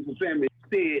 Legacy for Family,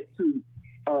 said to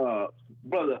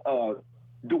brother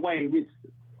Dwayne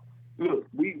Richardson, look,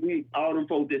 we all them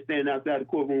folks that stand outside the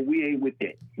courtroom, we ain't with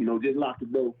that. Just lock the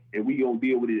door and we gonna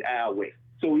deal with it our way.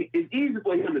 So it's easy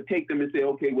for him to take them and say,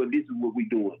 okay, well, this is what we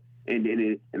doing,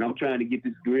 and I'm trying to get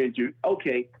this grand jury.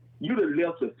 Okay, you done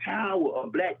left the power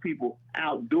of black people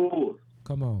outdoors.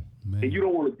 Come on, man. And you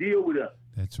don't want to deal with us.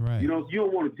 That's right. You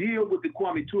don't want to deal with the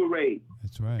Kwame Ture.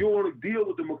 That's right. You don't want to deal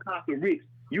with the Makasa Ricks.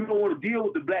 You don't want to deal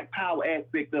with the black power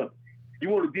aspect of it. You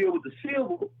want to deal with the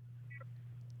civil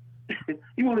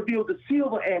you want to deal with the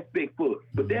silver aspect for it.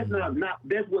 But that's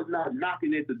what's not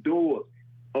knocking at the doors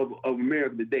of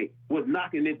America today. What's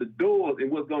knocking at the doors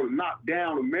and what's going to knock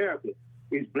down America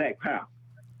is black power.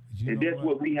 And that's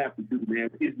what we have to do, man.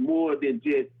 It's more than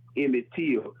just Emmett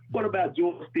Till. What about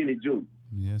George Stinney Jr.?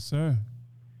 Yes, sir.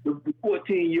 The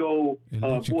 14-year-old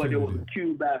boy that was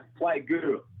accused by a white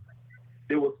girl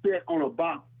that was set on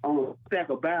a stack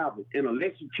of Bibles and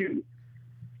electrocuted.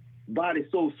 Body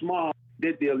so small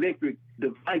that the electric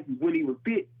device wouldn't even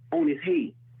fit on his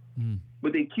head.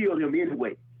 But they killed him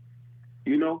anyway.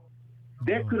 You know?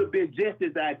 That could have been just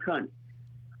as iconic.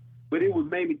 But it was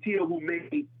Mamie Till who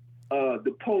made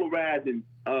the polarizing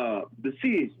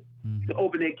decision to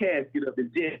open that casket up,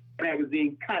 and Jet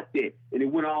magazine caught that, and it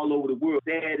went all over the world.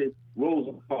 Saddened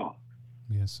Rosa Parks.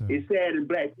 Yes, sir. It saddened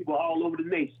black people all over the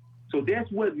nation. So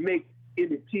that's what makes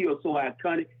Emmett Till so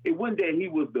iconic. It wasn't that he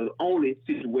was the only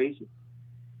situation.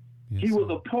 Yes, he was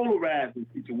sir. a polarizing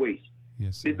situation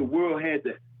that the world had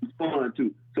to respond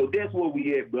to. So that's where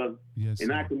we at, brother. Yes, and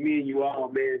sir. I commend you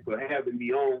all, man, for having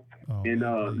me on and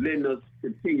letting us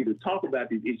continue to talk about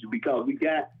this issue, because we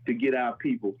got to get our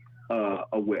people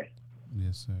aware.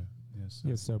 Yes, sir. Yes, sir.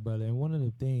 Yes, sir, brother. And one of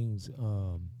the things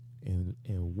in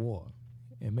war,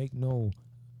 and make no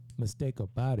mistake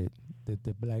about it, that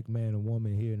the black man and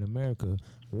woman here in America,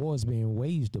 war is being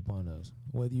waged upon us.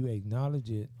 Whether you acknowledge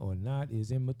it or not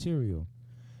is immaterial.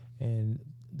 And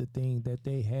the thing that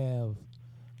they have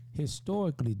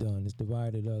historically done is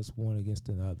divided us one against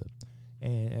another.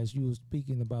 And as you were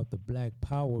speaking about the black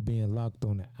power being locked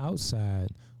on the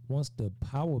outside, once the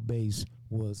power base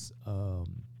was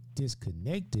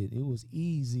disconnected, it was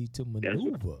easy to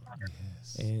maneuver.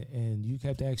 Yes. And you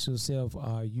have to ask yourself,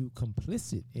 are you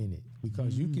complicit in it?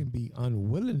 Because you can be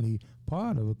unwillingly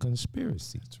part of a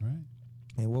conspiracy. That's right.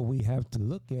 And what we have to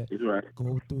look at, right,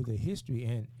 go through the history.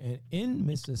 And in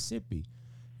Mississippi,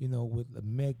 you know, with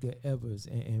Medgar Evers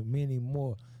and many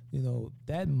more, you know,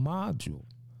 that module,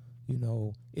 you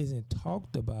know, isn't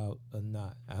talked about or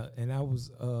not. And I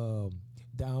was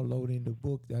downloading the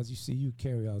book, as you see, you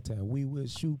carry all the time. We Will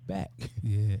Shoot Back.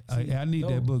 Yeah, see, I need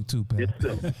that book too, Pat.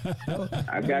 Yes, sir.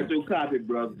 I got your copy,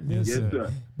 brother. Yes,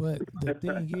 sir. But the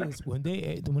thing is, when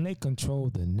they control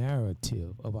the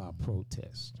narrative of our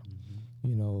protest,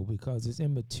 you know, because it's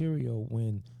immaterial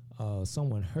when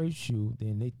someone hurts you,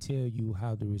 then they tell you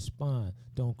how to respond.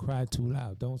 Don't cry too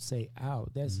loud. Don't say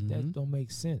out. That don't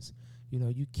make sense. You know,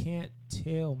 you can't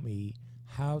tell me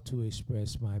how to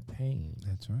express my pain.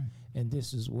 That's right. And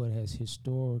this is what has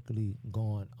historically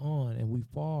gone on, and we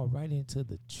fall right into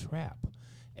the trap.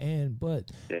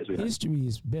 But history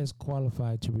is best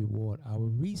qualified to reward our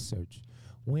research.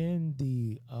 When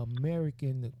the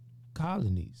American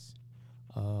colonies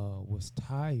was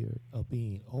tired of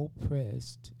being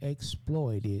oppressed,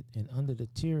 exploited, and under the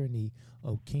tyranny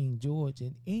of King George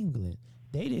in England,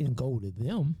 they didn't go to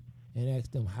them and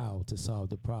ask them how to solve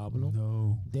the problem.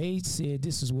 No. They said,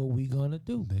 this is what we're going to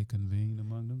do. They convened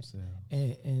among themselves.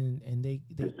 And they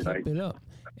kept it up.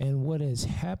 And what has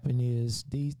happened is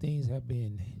these things have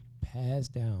been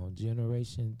passed down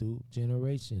generation through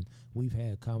generation. We've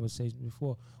had conversations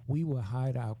before. We will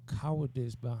hide our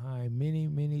cowardice behind many,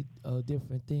 many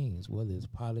different things, whether it's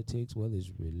politics, whether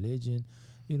it's religion,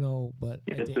 you know. But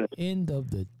at the end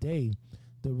of the day,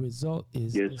 the result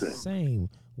is the same.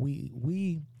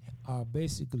 We are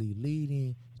basically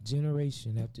leading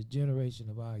generation after generation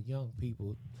of our young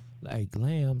people like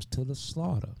lambs to the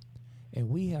slaughter. And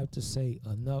we have to say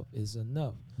enough is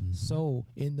enough. So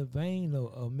in the vein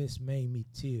of Miss Mamie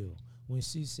Till, when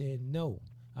she said, no,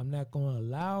 I'm not going to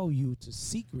allow you to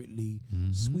secretly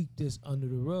sweep this under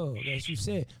the rug. As you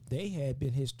said, they had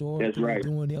been historically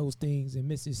doing those things in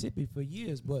Mississippi for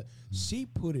years, but she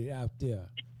put it out there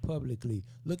publicly.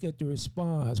 Look at the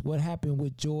response. What happened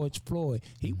with George Floyd?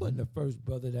 He wasn't the first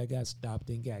brother that got stopped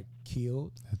and got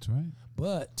killed. That's right.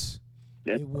 But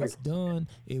it was done.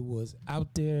 It was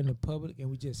out there in the public, and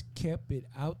we just kept it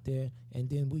out there. And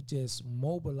then we just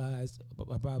mobilized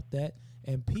about that.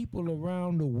 And people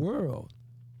around the world,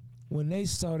 when they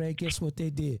saw that, guess what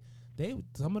they did?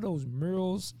 Some of those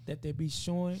murals that they be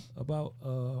showing about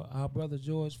our brother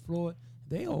George Floyd,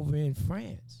 they over in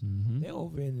France. They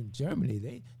over in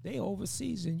Germany. They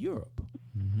overseas in Europe.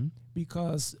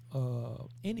 Because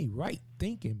any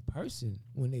right-thinking person,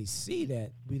 when they see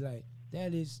that, be like,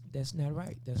 that's not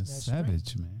right. That's not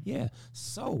savage, man. Yeah.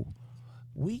 So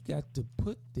we got to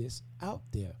put this out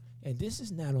there. And this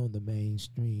is not on the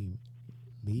mainstream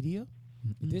media.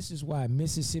 This is why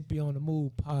Mississippi on the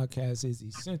Move podcast is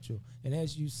essential. And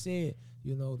as you said,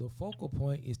 you know, the focal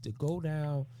point is to go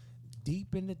down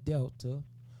deep in the Delta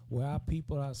where our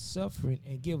people are suffering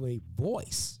and give a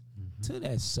voice to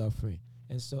that suffering.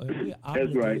 And so we're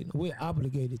That's right.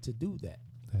 obligated to do that.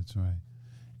 That's right.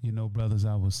 You know, brothers,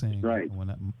 I was saying Right.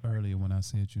 earlier when I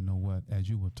said, you know what, as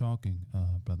you were talking,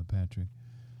 Brother Patrick,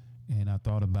 and I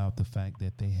thought about the fact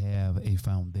that they have a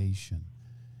foundation,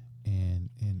 and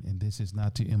this is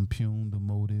not to impugn the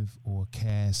motive or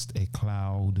cast a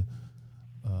cloud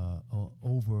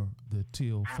over the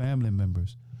Till family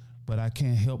members, but I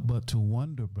can't help but to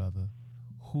wonder, brother,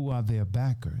 who are their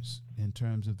backers in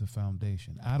terms of the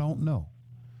foundation? I don't know.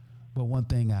 But one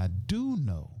thing I do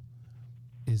know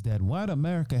is that white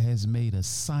America has made a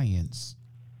science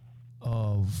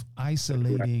of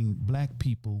isolating black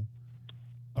people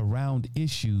around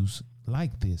issues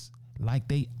like this, like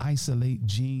they isolate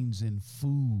genes in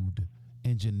food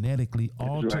and genetically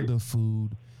alter the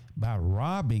food by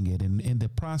robbing it. And in the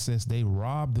process, they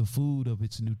rob the food of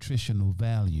its nutritional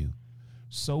value.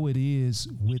 So it is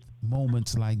with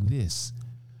moments like this.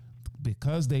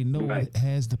 Because they know it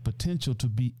has the potential to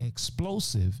be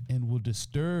explosive and will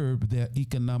disturb their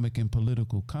economic and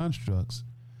political constructs,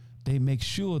 they make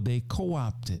sure they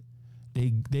co-opt it.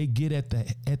 They get at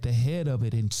the head of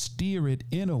it and steer it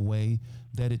in a way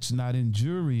that it's not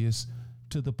injurious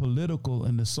to the political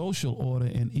and the social order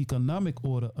and economic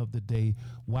order of the day,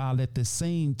 while at the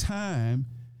same time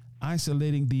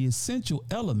isolating the essential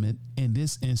element, in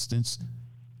this instance,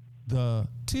 the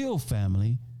Till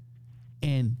family,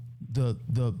 and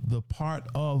the part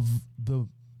of the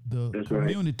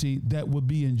community that would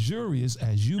be injurious,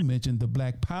 as you mentioned, the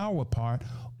Black Power part,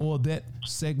 or that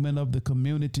segment of the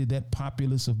community, that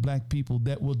populace of black people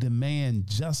that will demand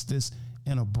justice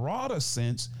in a broader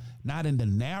sense, not in the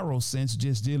narrow sense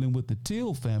just dealing with the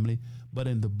Till family, but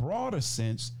in the broader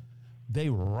sense. They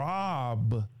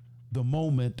rob the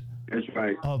moment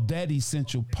of that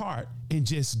essential part and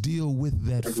just deal with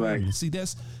that family. See,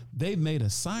 they've made a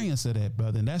science of that,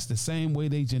 brother, and that's the same way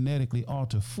they genetically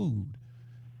alter food.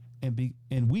 And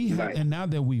now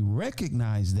that we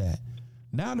recognize that,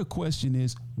 now the question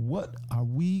is, what are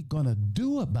we gonna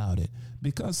do about it?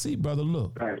 Because see, brother,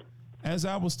 look, as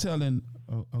I was telling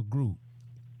a group,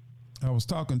 I was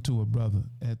talking to a brother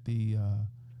at the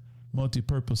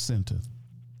Multipurpose Center,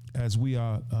 as we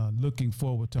are looking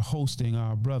forward to hosting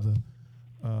our brother,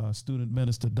 student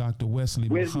minister Dr. Wesley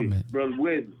Muhammad. Brother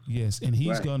Wesley. Yes, and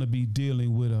he's going to be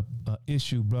dealing with a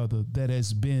issue, brother, that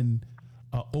has been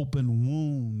an open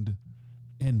wound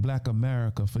in Black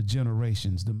America for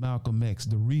generations. The Malcolm X,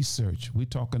 the research. We're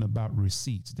talking about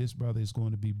receipts. This brother is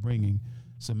going to be bringing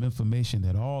some information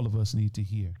that all of us need to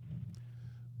hear.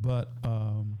 But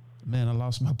man, I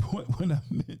lost my point when I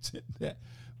mentioned that.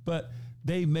 But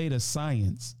they made a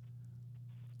science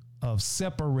of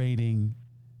separating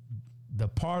the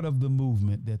part of the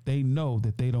movement that they know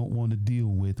that they don't want to deal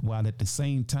with, while at the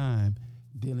same time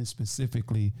dealing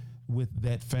specifically with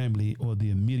that family or the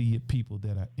immediate people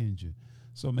that are injured.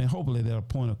 So, man, hopefully that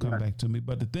point will come back to me.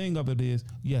 But the thing of it is,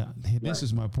 this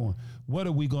is my point. What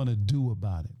are we going to do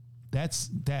about it? That's,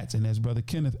 and as Brother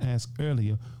Kenneth asked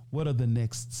earlier, what are the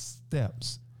next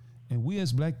steps? And we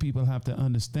as black people have to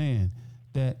understand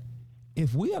that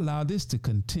if we allow this to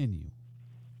continue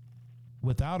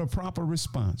without a proper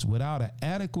response, without an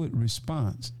adequate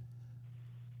response,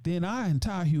 then our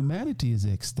entire humanity is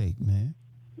at stake, man.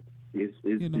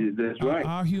 That's right.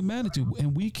 Our humanity,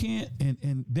 and we can't,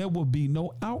 and there will be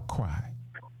no outcry.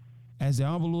 As the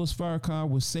Honorable Louis Farrakhan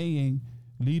was saying,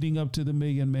 leading up to the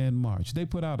Million Man March, they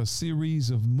put out a series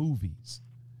of movies.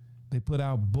 They put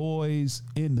out Boys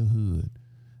in the Hood.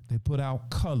 They put out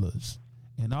Colors,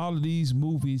 and all of these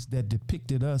movies that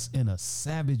depicted us in a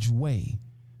savage way.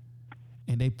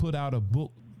 And they put out a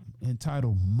book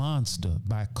entitled Monster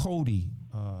by Cody.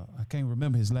 I can't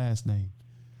remember his last name.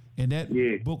 And that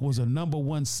book was a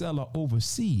 #1 seller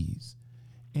overseas.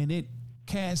 And it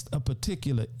cast a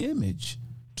particular image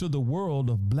to the world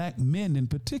of black men in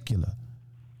particular.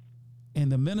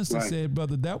 And the minister said,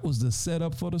 brother, that was the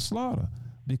setup for the slaughter,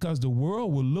 because the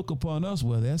world will look upon us,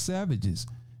 well, they're savages.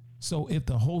 So if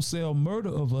the wholesale murder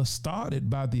of us started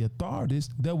by the authorities,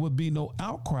 there would be no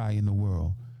outcry in the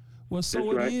world. Well,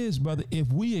 so it is, brother.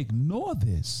 If we ignore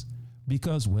this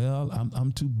because, well,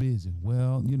 I'm too busy.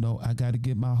 Well, you know, I got to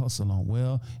get my hustle on.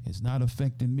 Well, it's not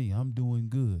affecting me. I'm doing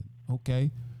good.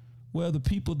 Okay. Well, the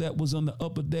people that was on the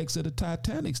upper decks of the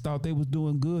Titanic thought they was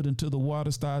doing good until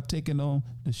the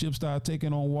ship started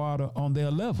taking on water on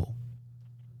their level.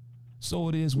 So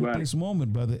it is with this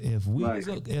moment, brother. If we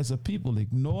as a people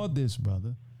ignore this,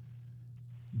 brother,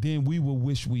 then we will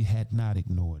wish we had not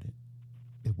ignored it.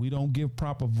 If we don't give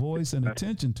proper voice and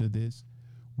attention to this,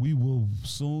 we will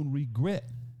soon regret.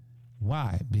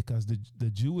 Why? Because the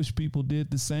Jewish people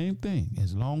did the same thing.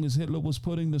 As long as Hitler was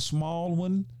putting the small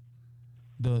one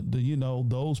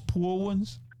those poor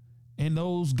ones in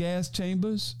those gas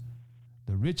chambers,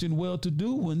 the rich and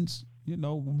well-to-do ones,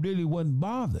 really wasn't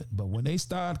bothered. But when they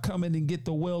start coming and get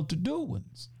the well-to-do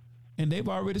ones, and they've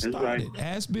already started. Right.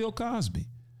 Ask Bill Cosby.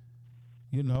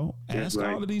 Ask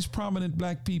all of these prominent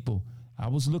black people. I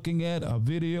was looking at a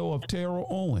video of Terrell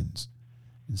Owens,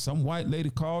 and some white lady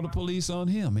called the police on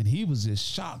him, and he was just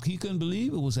shocked. He couldn't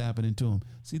believe it was happening to him.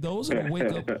 See, those are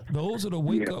the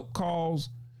wake up calls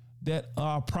that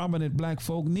our prominent black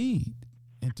folk need,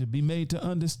 and to be made to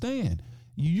understand.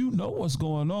 You know what's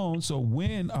going on. So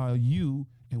when are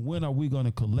we going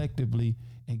to collectively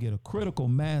and get a critical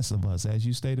mass of us? As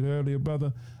you stated earlier,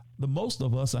 brother, the most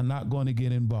of us are not going to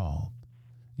get involved.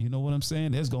 You know what I'm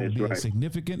saying? There's going to be a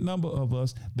significant number of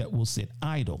us that will sit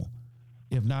idle.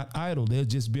 If not idle, they'll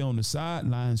just be on the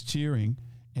sidelines cheering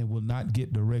and will not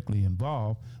get directly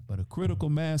involved. But a critical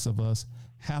mass of us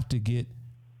have to get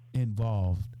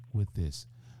involved with this.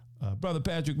 Brother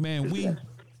Patrick, man, we're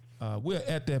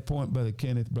at that point, Brother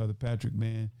Kenneth, Brother Patrick,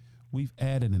 man. We've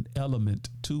added an element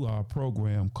to our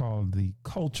program called the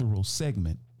cultural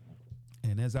segment.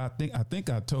 And as I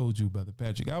think I told you, Brother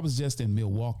Patrick, I was just in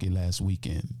Milwaukee last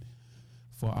weekend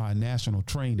for our national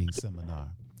training seminar.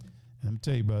 And I'm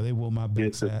tell you, brother, they wore my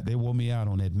backside. They wore me out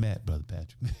on that mat, Brother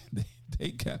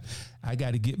Patrick. I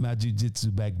got to get my jiu-jitsu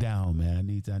back down, man.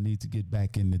 I need to get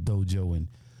back in the dojo.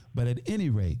 But at any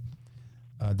rate,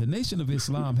 the Nation of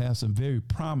Islam has some very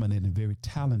prominent and very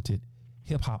talented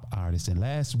hip-hop artists. And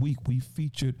last week, we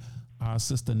featured our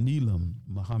sister Neelam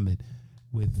Muhammad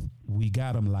with We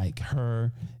Got 'Em Like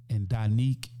Her and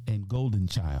Danique and Golden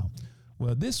Child.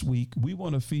 Well, this week, we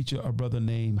want to feature a brother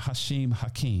named Hashim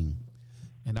Hakeem.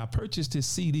 And I purchased his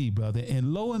CD, brother.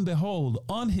 And lo and behold,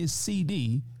 on his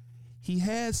CD, he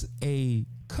has a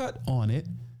cut on it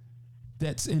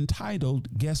that's entitled,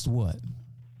 guess what?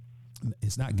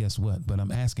 It's not guess what, but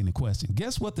I'm asking the question.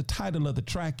 Guess what the title of the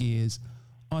track is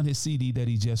on his CD that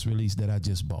he just released that I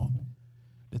just bought?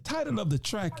 The title of the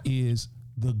track is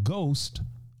The Ghost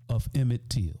of Emmett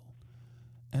Till.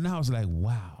 And I was like,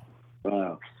 wow.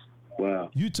 Wow.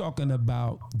 You talking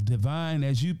about divine,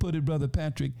 as you put it, Brother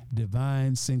Patrick,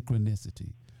 divine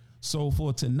synchronicity. So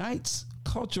for tonight's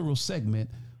cultural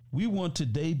segment, we want to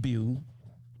debut,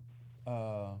 wait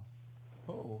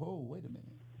a minute.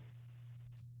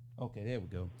 Okay, there we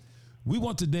go. We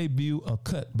want to debut a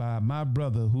cut by my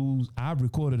brother who I've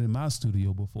recorded in my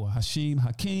studio before, Hashim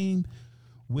Hakeem,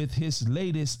 with his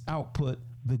latest output,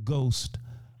 The Ghost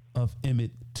of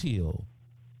Emmett Till.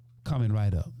 Coming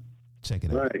right up. Check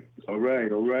it out. All right.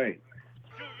 You use your religion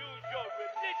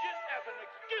as an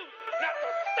excuse not to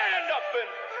stand up and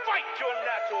fight your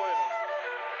natural enemy.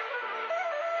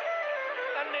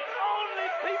 And the only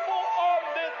people on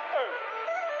this earth,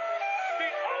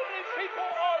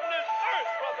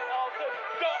 Brother Walter,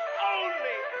 the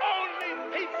only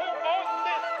people on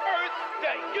this earth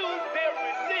that use their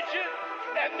religion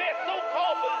and their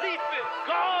so-called belief in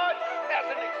God as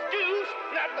an excuse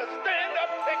not to stand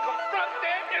up and confront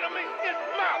their enemy is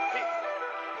my people.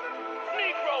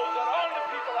 Negroes are the only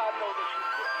people I know that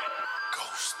use it.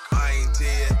 Ghost. I ain't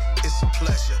dead. It's a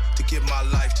pleasure to give my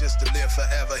life just to live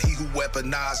forever. He who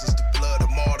weaponizes the blood of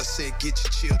martyrs said, get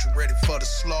your children ready for the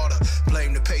slaughter.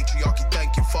 Blame the patriarchy,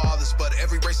 thank your fathers. But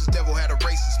every racist devil had a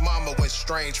racist mama. When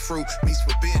strange fruit meets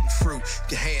forbidden fruit,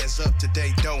 your hands up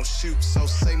today, don't shoot. So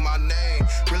say my name.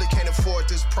 Really can't afford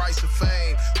this price of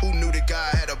fame. Who knew the guy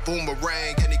had a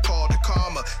boomerang and he called her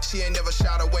karma? She ain't never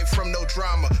shied away from no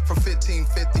drama. From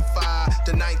 1555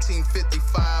 to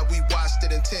 1955, we watched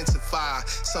it intensify.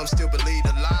 Some still believe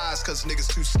the lies, cause niggas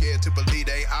too scared to believe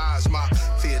they eyes. My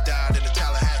fear died in the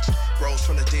Tallahatchie. Rose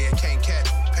from the dead, can't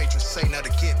catch me. Patriots say now to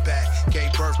get back.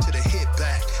 Gave birth to the hit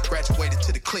back. Graduated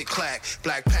to the click clack.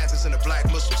 Black Panthers and the black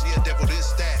Muslims, yeah, devil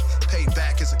this, that. Paid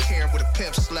back as a Karen with a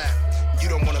pimp slap. You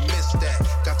don't wanna miss that.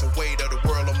 Got the weight of the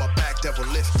world on my back, devil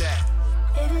lift that.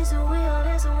 It is a will,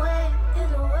 there's a way.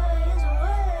 There's a way, there's a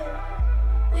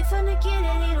way. We finna get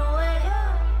it either way.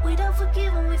 We don't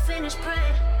forgive when we finish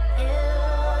praying.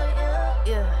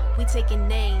 Yeah, we taking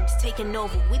names, taking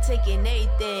over, we taking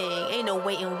everything. Ain't no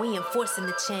waiting, we enforcing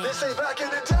the change. This ain't back in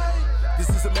the day. This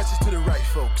is a message to the right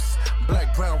folks.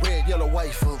 Black, brown, red, yellow,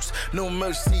 white folks. No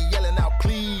mercy, yelling out,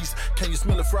 please. Can you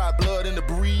smell the fried blood in the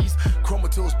breeze?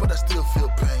 Chromatose, but I still feel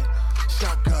pain.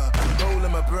 Shotgun, roll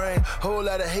in my brain. Whole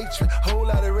lot of hatred, whole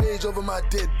lot of rage over my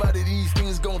dead body. These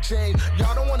things gon' change.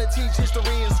 Y'all don't wanna teach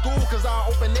history in school, cause our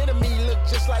open enemy look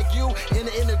just like you in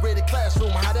the integrated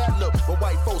classroom. How that look? But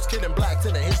white folks killing blacks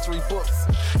in the history books.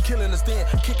 Killing us then,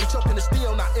 kicking, choking the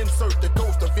steel. Now insert the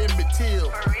ghost of Emmett Till.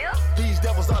 For real? These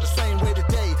devils are the same way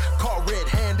today. Caught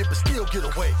red-handed, but still get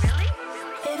away. Really?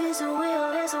 It is a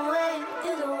will.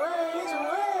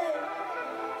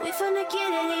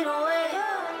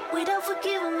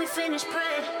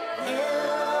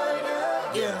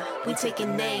 Yeah, we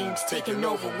taking names, taking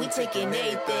over, we taking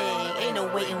everything. Ain't no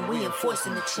waiting, we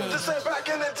enforcing the change. This ain't back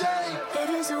in the day. It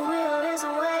is a will, it's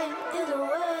a way, it's a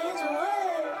way, it's a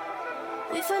way.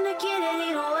 We finna get it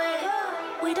either way.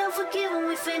 We don't forgive when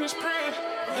we finish praying.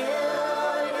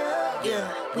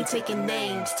 Yeah, we taking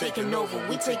names, taking over,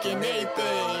 we taking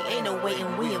everything. Ain't no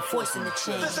waiting, we enforcing the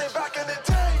change. This ain't back in the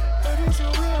day. It is a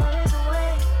will, it's a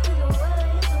way, it's a way,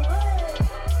 it's a way.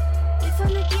 We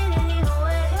finna get it either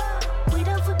way. We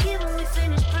don't forgive when we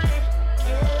finish praying.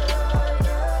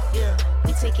 Yeah,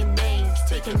 we taking names,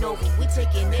 taking over, we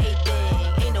taking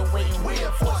everything. Ain't no waiting, We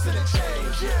enforcing the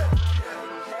change, yeah.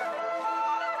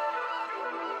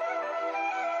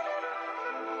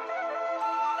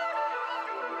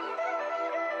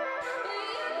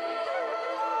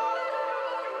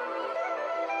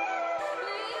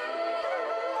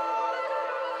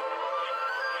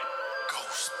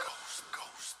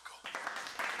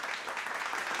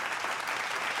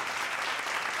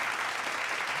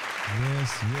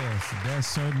 Yes, that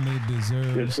certainly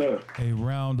deserves a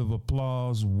round of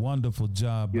applause. Wonderful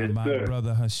job by my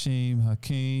brother Hashim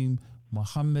Hakeem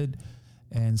Muhammad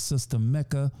and Sister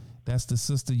Mecca. That's the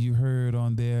sister you heard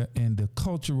on there. And the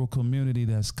cultural community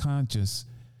that's conscious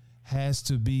has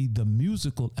to be the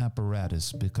musical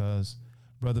apparatus, because,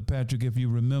 Brother Patrick, if you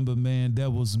remember, man, there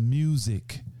was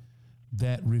music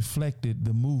that reflected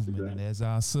the movement. And as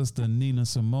our sister Nina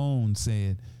Simone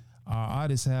said, our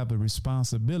artists have a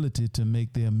responsibility to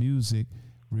make their music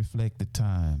reflect the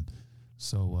time.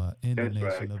 So in the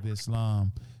Nation of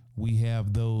Islam, we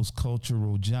have those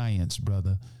cultural giants,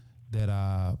 brother, that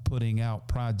are putting out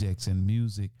projects and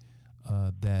music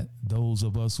that those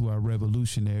of us who are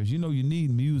revolutionaries, you know, you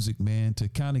need music, man, to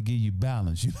kind of give you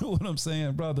balance. You know what I'm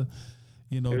saying, brother?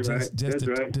 You know, just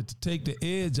to take the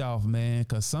edge off, man,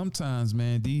 because sometimes,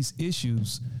 man, these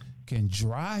issues can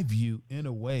drive you in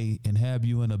a way and have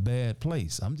you in a bad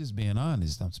place. I'm just being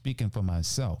honest. I'm speaking for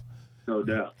myself. No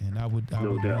doubt. And I would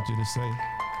want you to say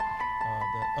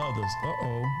that others.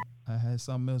 I had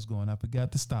something else going. I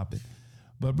forgot to stop it.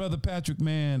 But Brother Patrick,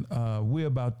 man, we're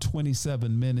about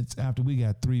 27 minutes after. We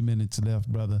got 3 minutes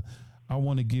left, brother. I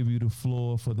want to give you the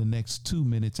floor for the next 2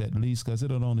 minutes at least, because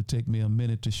it'll only take me a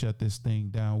minute to shut this thing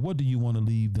down. What do you want to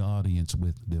leave the audience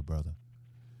with, dear brother?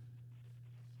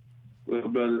 Well,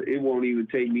 brother, it won't even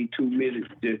take me 2 minutes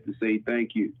just to say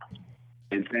thank you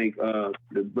and thank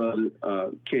the brother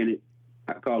Kenneth.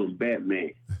 I call him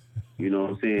Batman. You know what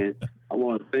I'm saying? I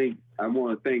want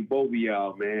to thank both of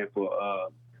y'all, man, for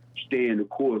staying the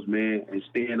course, man, and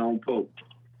staying on post.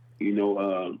 You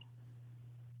know,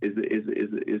 is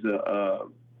a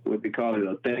what they call it,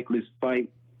 a thankless fight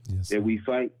that we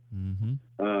fight. Mm-hmm.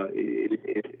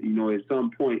 You know, at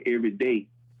some point every day,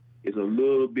 it's a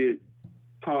little bit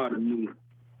part of me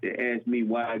that asks me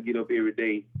why I get up every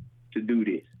day to do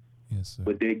this. Yes, sir.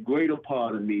 But that greater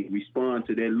part of me responds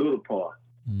to that little part.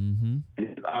 Mm-hmm. And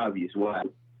it's obvious why.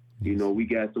 You know, we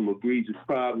got some egregious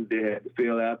problems that have to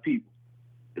fail our people.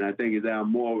 And I think it's our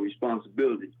moral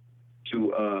responsibility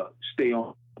to stay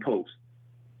on post,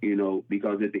 you know,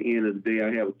 because at the end of the day,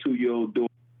 I have a 2-year-old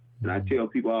daughter. And I tell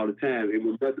people all the time, it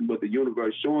was nothing but the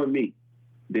universe showing me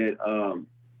that,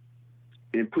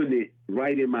 and putting it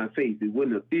right in my face. It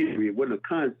wasn't a theory. It wasn't a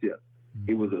concept.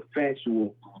 It was a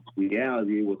factual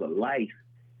reality. It was a life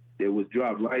that was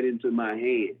dropped right into my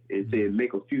hand and said,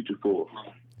 make a future for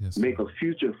her. Yes, make a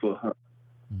future for her.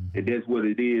 And that's what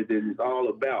it is that it's all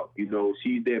about. You know,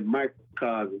 she's that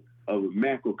microcosm of a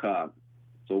macrocosm.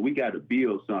 So we got to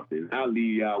build something. I'll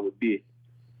leave y'all with this.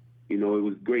 You know, it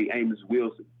was great. Amos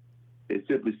Wilson that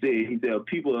simply said, he said,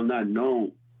 people are not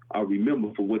known or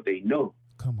remembered for what they know.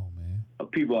 Come on, man.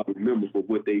 People are remembered for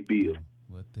what they build.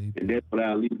 And that's what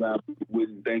I'll leave out with.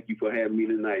 And thank you for having me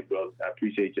tonight, brother. I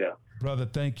appreciate y'all. Brother,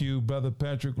 thank you. Brother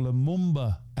Patrick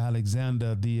Lumumba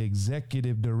Alexander, the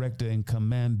executive director and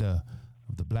commander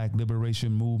of the Black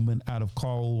Liberation Movement out of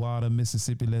Coldwater,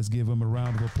 Mississippi. Let's give him a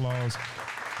round of applause.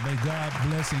 May God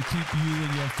bless and keep you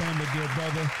and your family, dear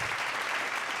brother.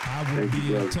 I will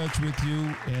be in touch with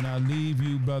you, and I leave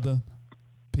you, brother.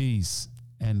 Peace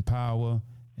and power,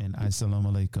 and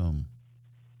assalamu alaikum.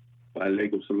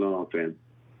 Alaikum salam, fam.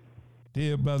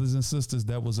 Dear brothers and sisters,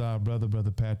 that was our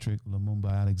Brother Patrick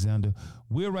Lumumba Alexander.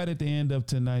 We're right at the end of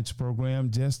tonight's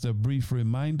program. Just a brief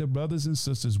reminder, brothers and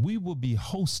sisters, we will be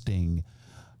hosting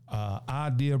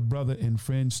our dear brother and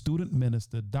friend, student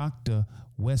minister, Dr.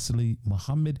 Wesley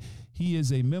Muhammad. He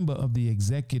is a member of the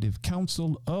Executive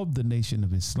Council of the Nation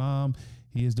of Islam.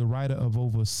 He is the writer of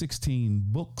over 16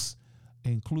 books,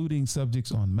 including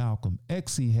subjects on Malcolm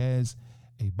X. He has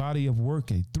a body of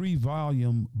work, a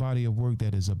 3-volume body of work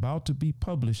that is about to be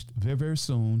published very, very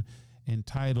soon,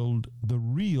 entitled The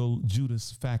Real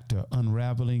Judas Factor,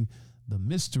 Unraveling the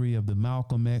Mystery of the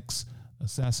Malcolm X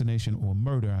Assassination, or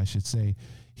murder, I should say.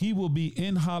 He will be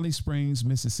in Holly Springs,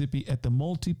 Mississippi at the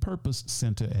Multipurpose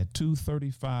Center at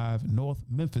 235 North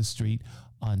Memphis Street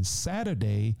on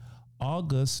Saturday,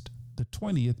 August the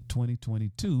 20th,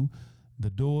 2022. The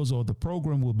doors or the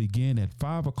program will begin at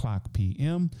 5 o'clock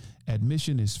p.m.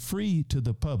 Admission is free to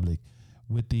the public.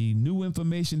 With the new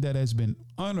information that has been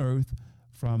unearthed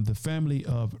from the family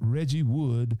of Reggie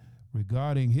Wood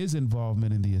regarding his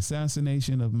involvement in the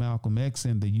assassination of Malcolm X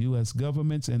and the U.S.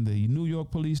 government's and the New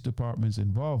York Police Department's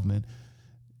involvement,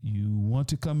 you want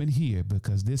to come in here,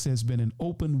 because this has been an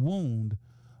open wound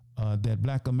that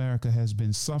Black America has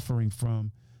been suffering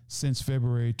from since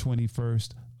February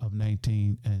 21st of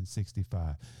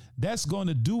 1965. That's going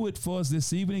to do it for us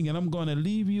this evening, and I'm going to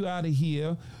leave you out of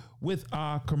here with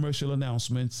our commercial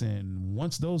announcements. And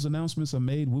once those announcements are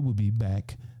made, we will be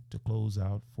back to close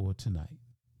out for tonight.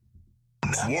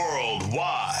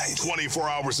 Worldwide, 24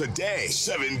 hours a day,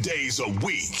 7 days a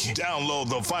week. Download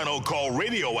the Final Call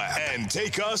Radio app and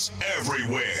take us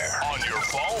everywhere. On your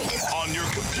phone, on your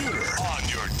computer, on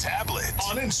your tablet,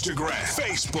 on Instagram,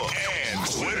 Facebook, and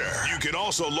Twitter. You can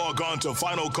also log on to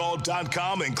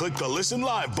finalcall.com and click the Listen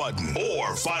Live button,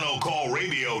 or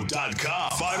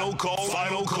finalcallradio.com. Final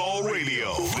Call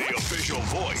Radio, the official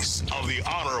voice of the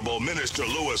Honorable Minister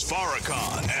Louis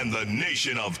Farrakhan and the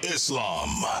Nation of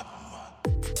Islam.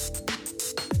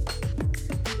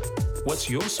 What's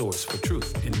your source for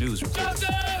truth in news reporting?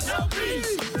 Justice! No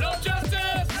peace! No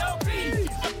justice! No peace!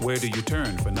 Where do you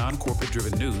turn for non-corporate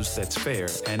driven news that's fair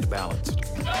and balanced?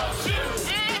 No shoot!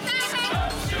 No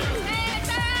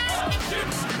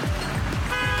shoot!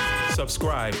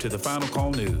 Subscribe to the Final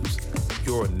Call News,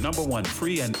 your #1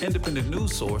 free and independent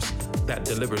news source that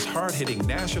delivers hard-hitting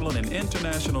national and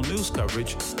international news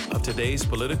coverage of today's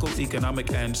political,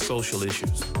 economic, and social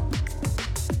issues.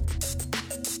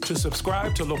 To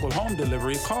subscribe to local home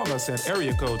delivery, call us at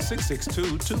area code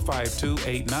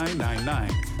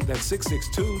 662-252-8999. That's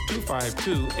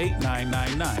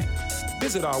 662-252-8999.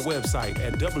 Visit our website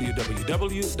at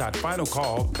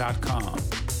www.finalcall.com.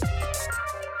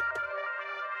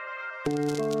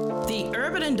 The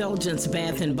Urban Indulgence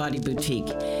Bath and Body Boutique.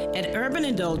 At Urban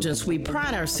Indulgence, we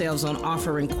pride ourselves on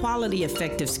offering quality,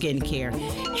 effective skincare.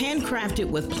 Handcrafted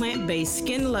with plant-based,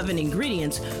 skin-loving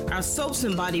ingredients, our soaps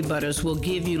and body butters will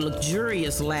give you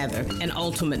luxurious lather and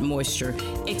ultimate moisture.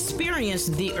 Experience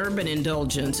The Urban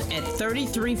Indulgence at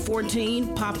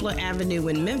 3314 Poplar Avenue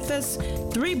in Memphis,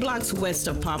 3 blocks west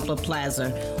of Poplar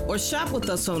Plaza, or shop with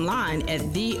us online at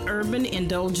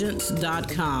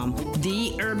theurbanindulgence.com.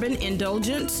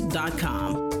 theurbanindulgence.com.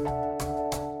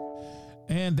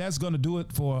 And that's going to do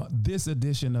it for this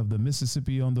edition of the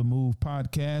Mississippi on the Move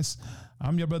podcast.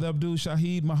 I'm your brother Abdul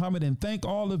Shaheed Muhammad, and thank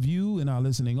all of you in our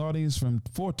listening audience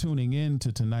for tuning in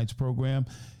to tonight's program.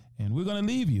 And we're going to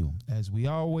leave you, as we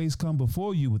always come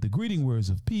before you, with the greeting words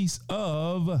of peace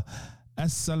of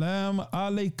Assalamu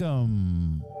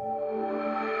Alaikum.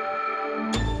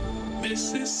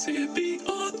 Mississippi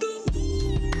on the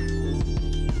move.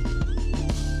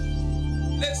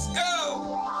 Let's go.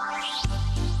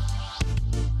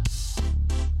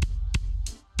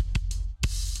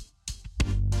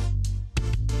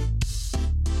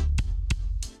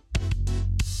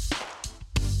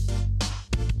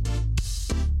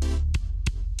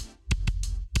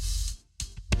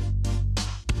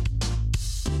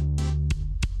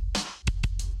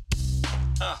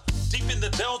 Deep in the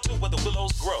delta where the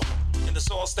willows grow, in the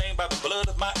soil stained by the blood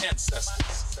of my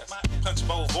ancestors. Punch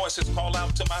bowl voices call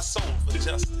out to my soul for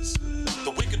justice.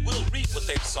 The wicked will reap what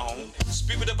they've sown. The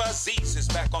spirit of Aziz is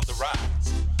back on the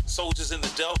rise. Soldiers in the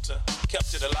delta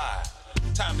kept it alive.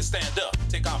 Time to stand up,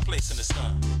 take our place in the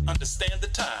sun. Understand the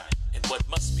time and what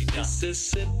must be done.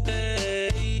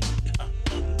 Mississippi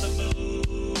on the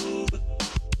move.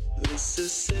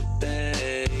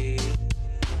 Mississippi.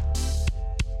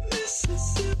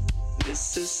 Mississippi.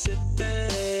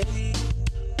 Mississippi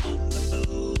on the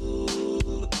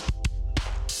move.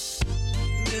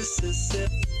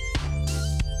 Mississippi.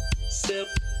 Sip.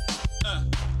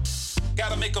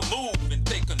 Gotta make a move and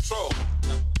take control.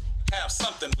 Have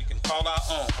something we can call our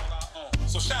own.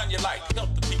 So shine your light,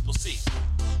 help the people see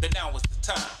that now is the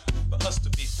time for us to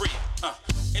be free.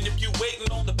 And if you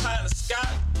waiting on the pie in the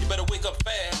sky, you better wake up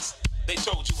fast. They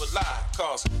told you a lie,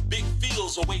 cause big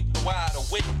fields await the wide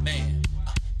awake man.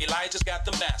 Elijah's got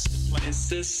the master plan.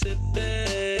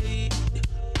 Mississippi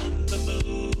on the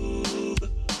move.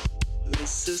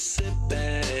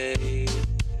 Mississippi.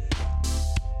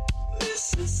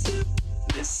 Mississippi.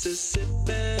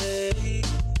 Mississippi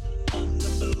on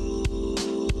the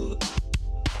move.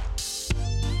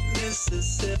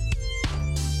 Mississippi,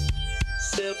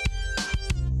 sip.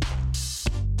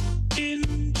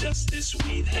 Injustice,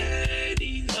 we've had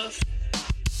enough.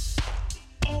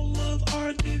 All of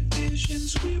our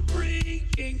divisions we're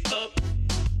breaking up.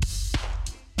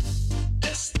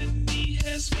 Destiny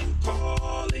has been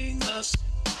calling us.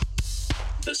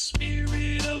 The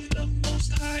spirit of the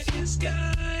Most High is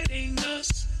guiding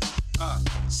us.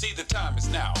 See, the time is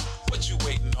now. What you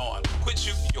waiting on? Quit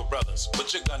shooting your brothers.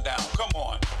 Put your gun down. Come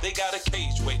on. They got a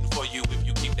cage waiting for you if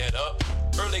you keep that up.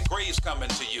 Early graves coming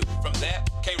to you. From that,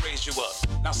 can't raise you up.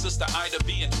 Now, Sister Ida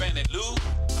B and Fannie Lou,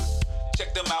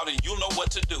 check them out and you'll know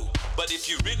what to do. But if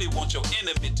you really want your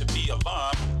enemy to be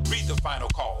alarmed, read the final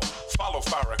call. Follow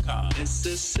Farrakhan.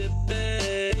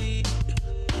 Mississippi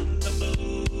on the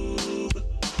move.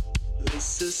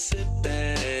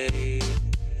 Mississippi.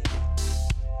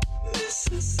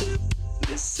 Mississippi.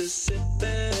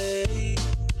 Mississippi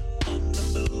on the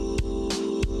move.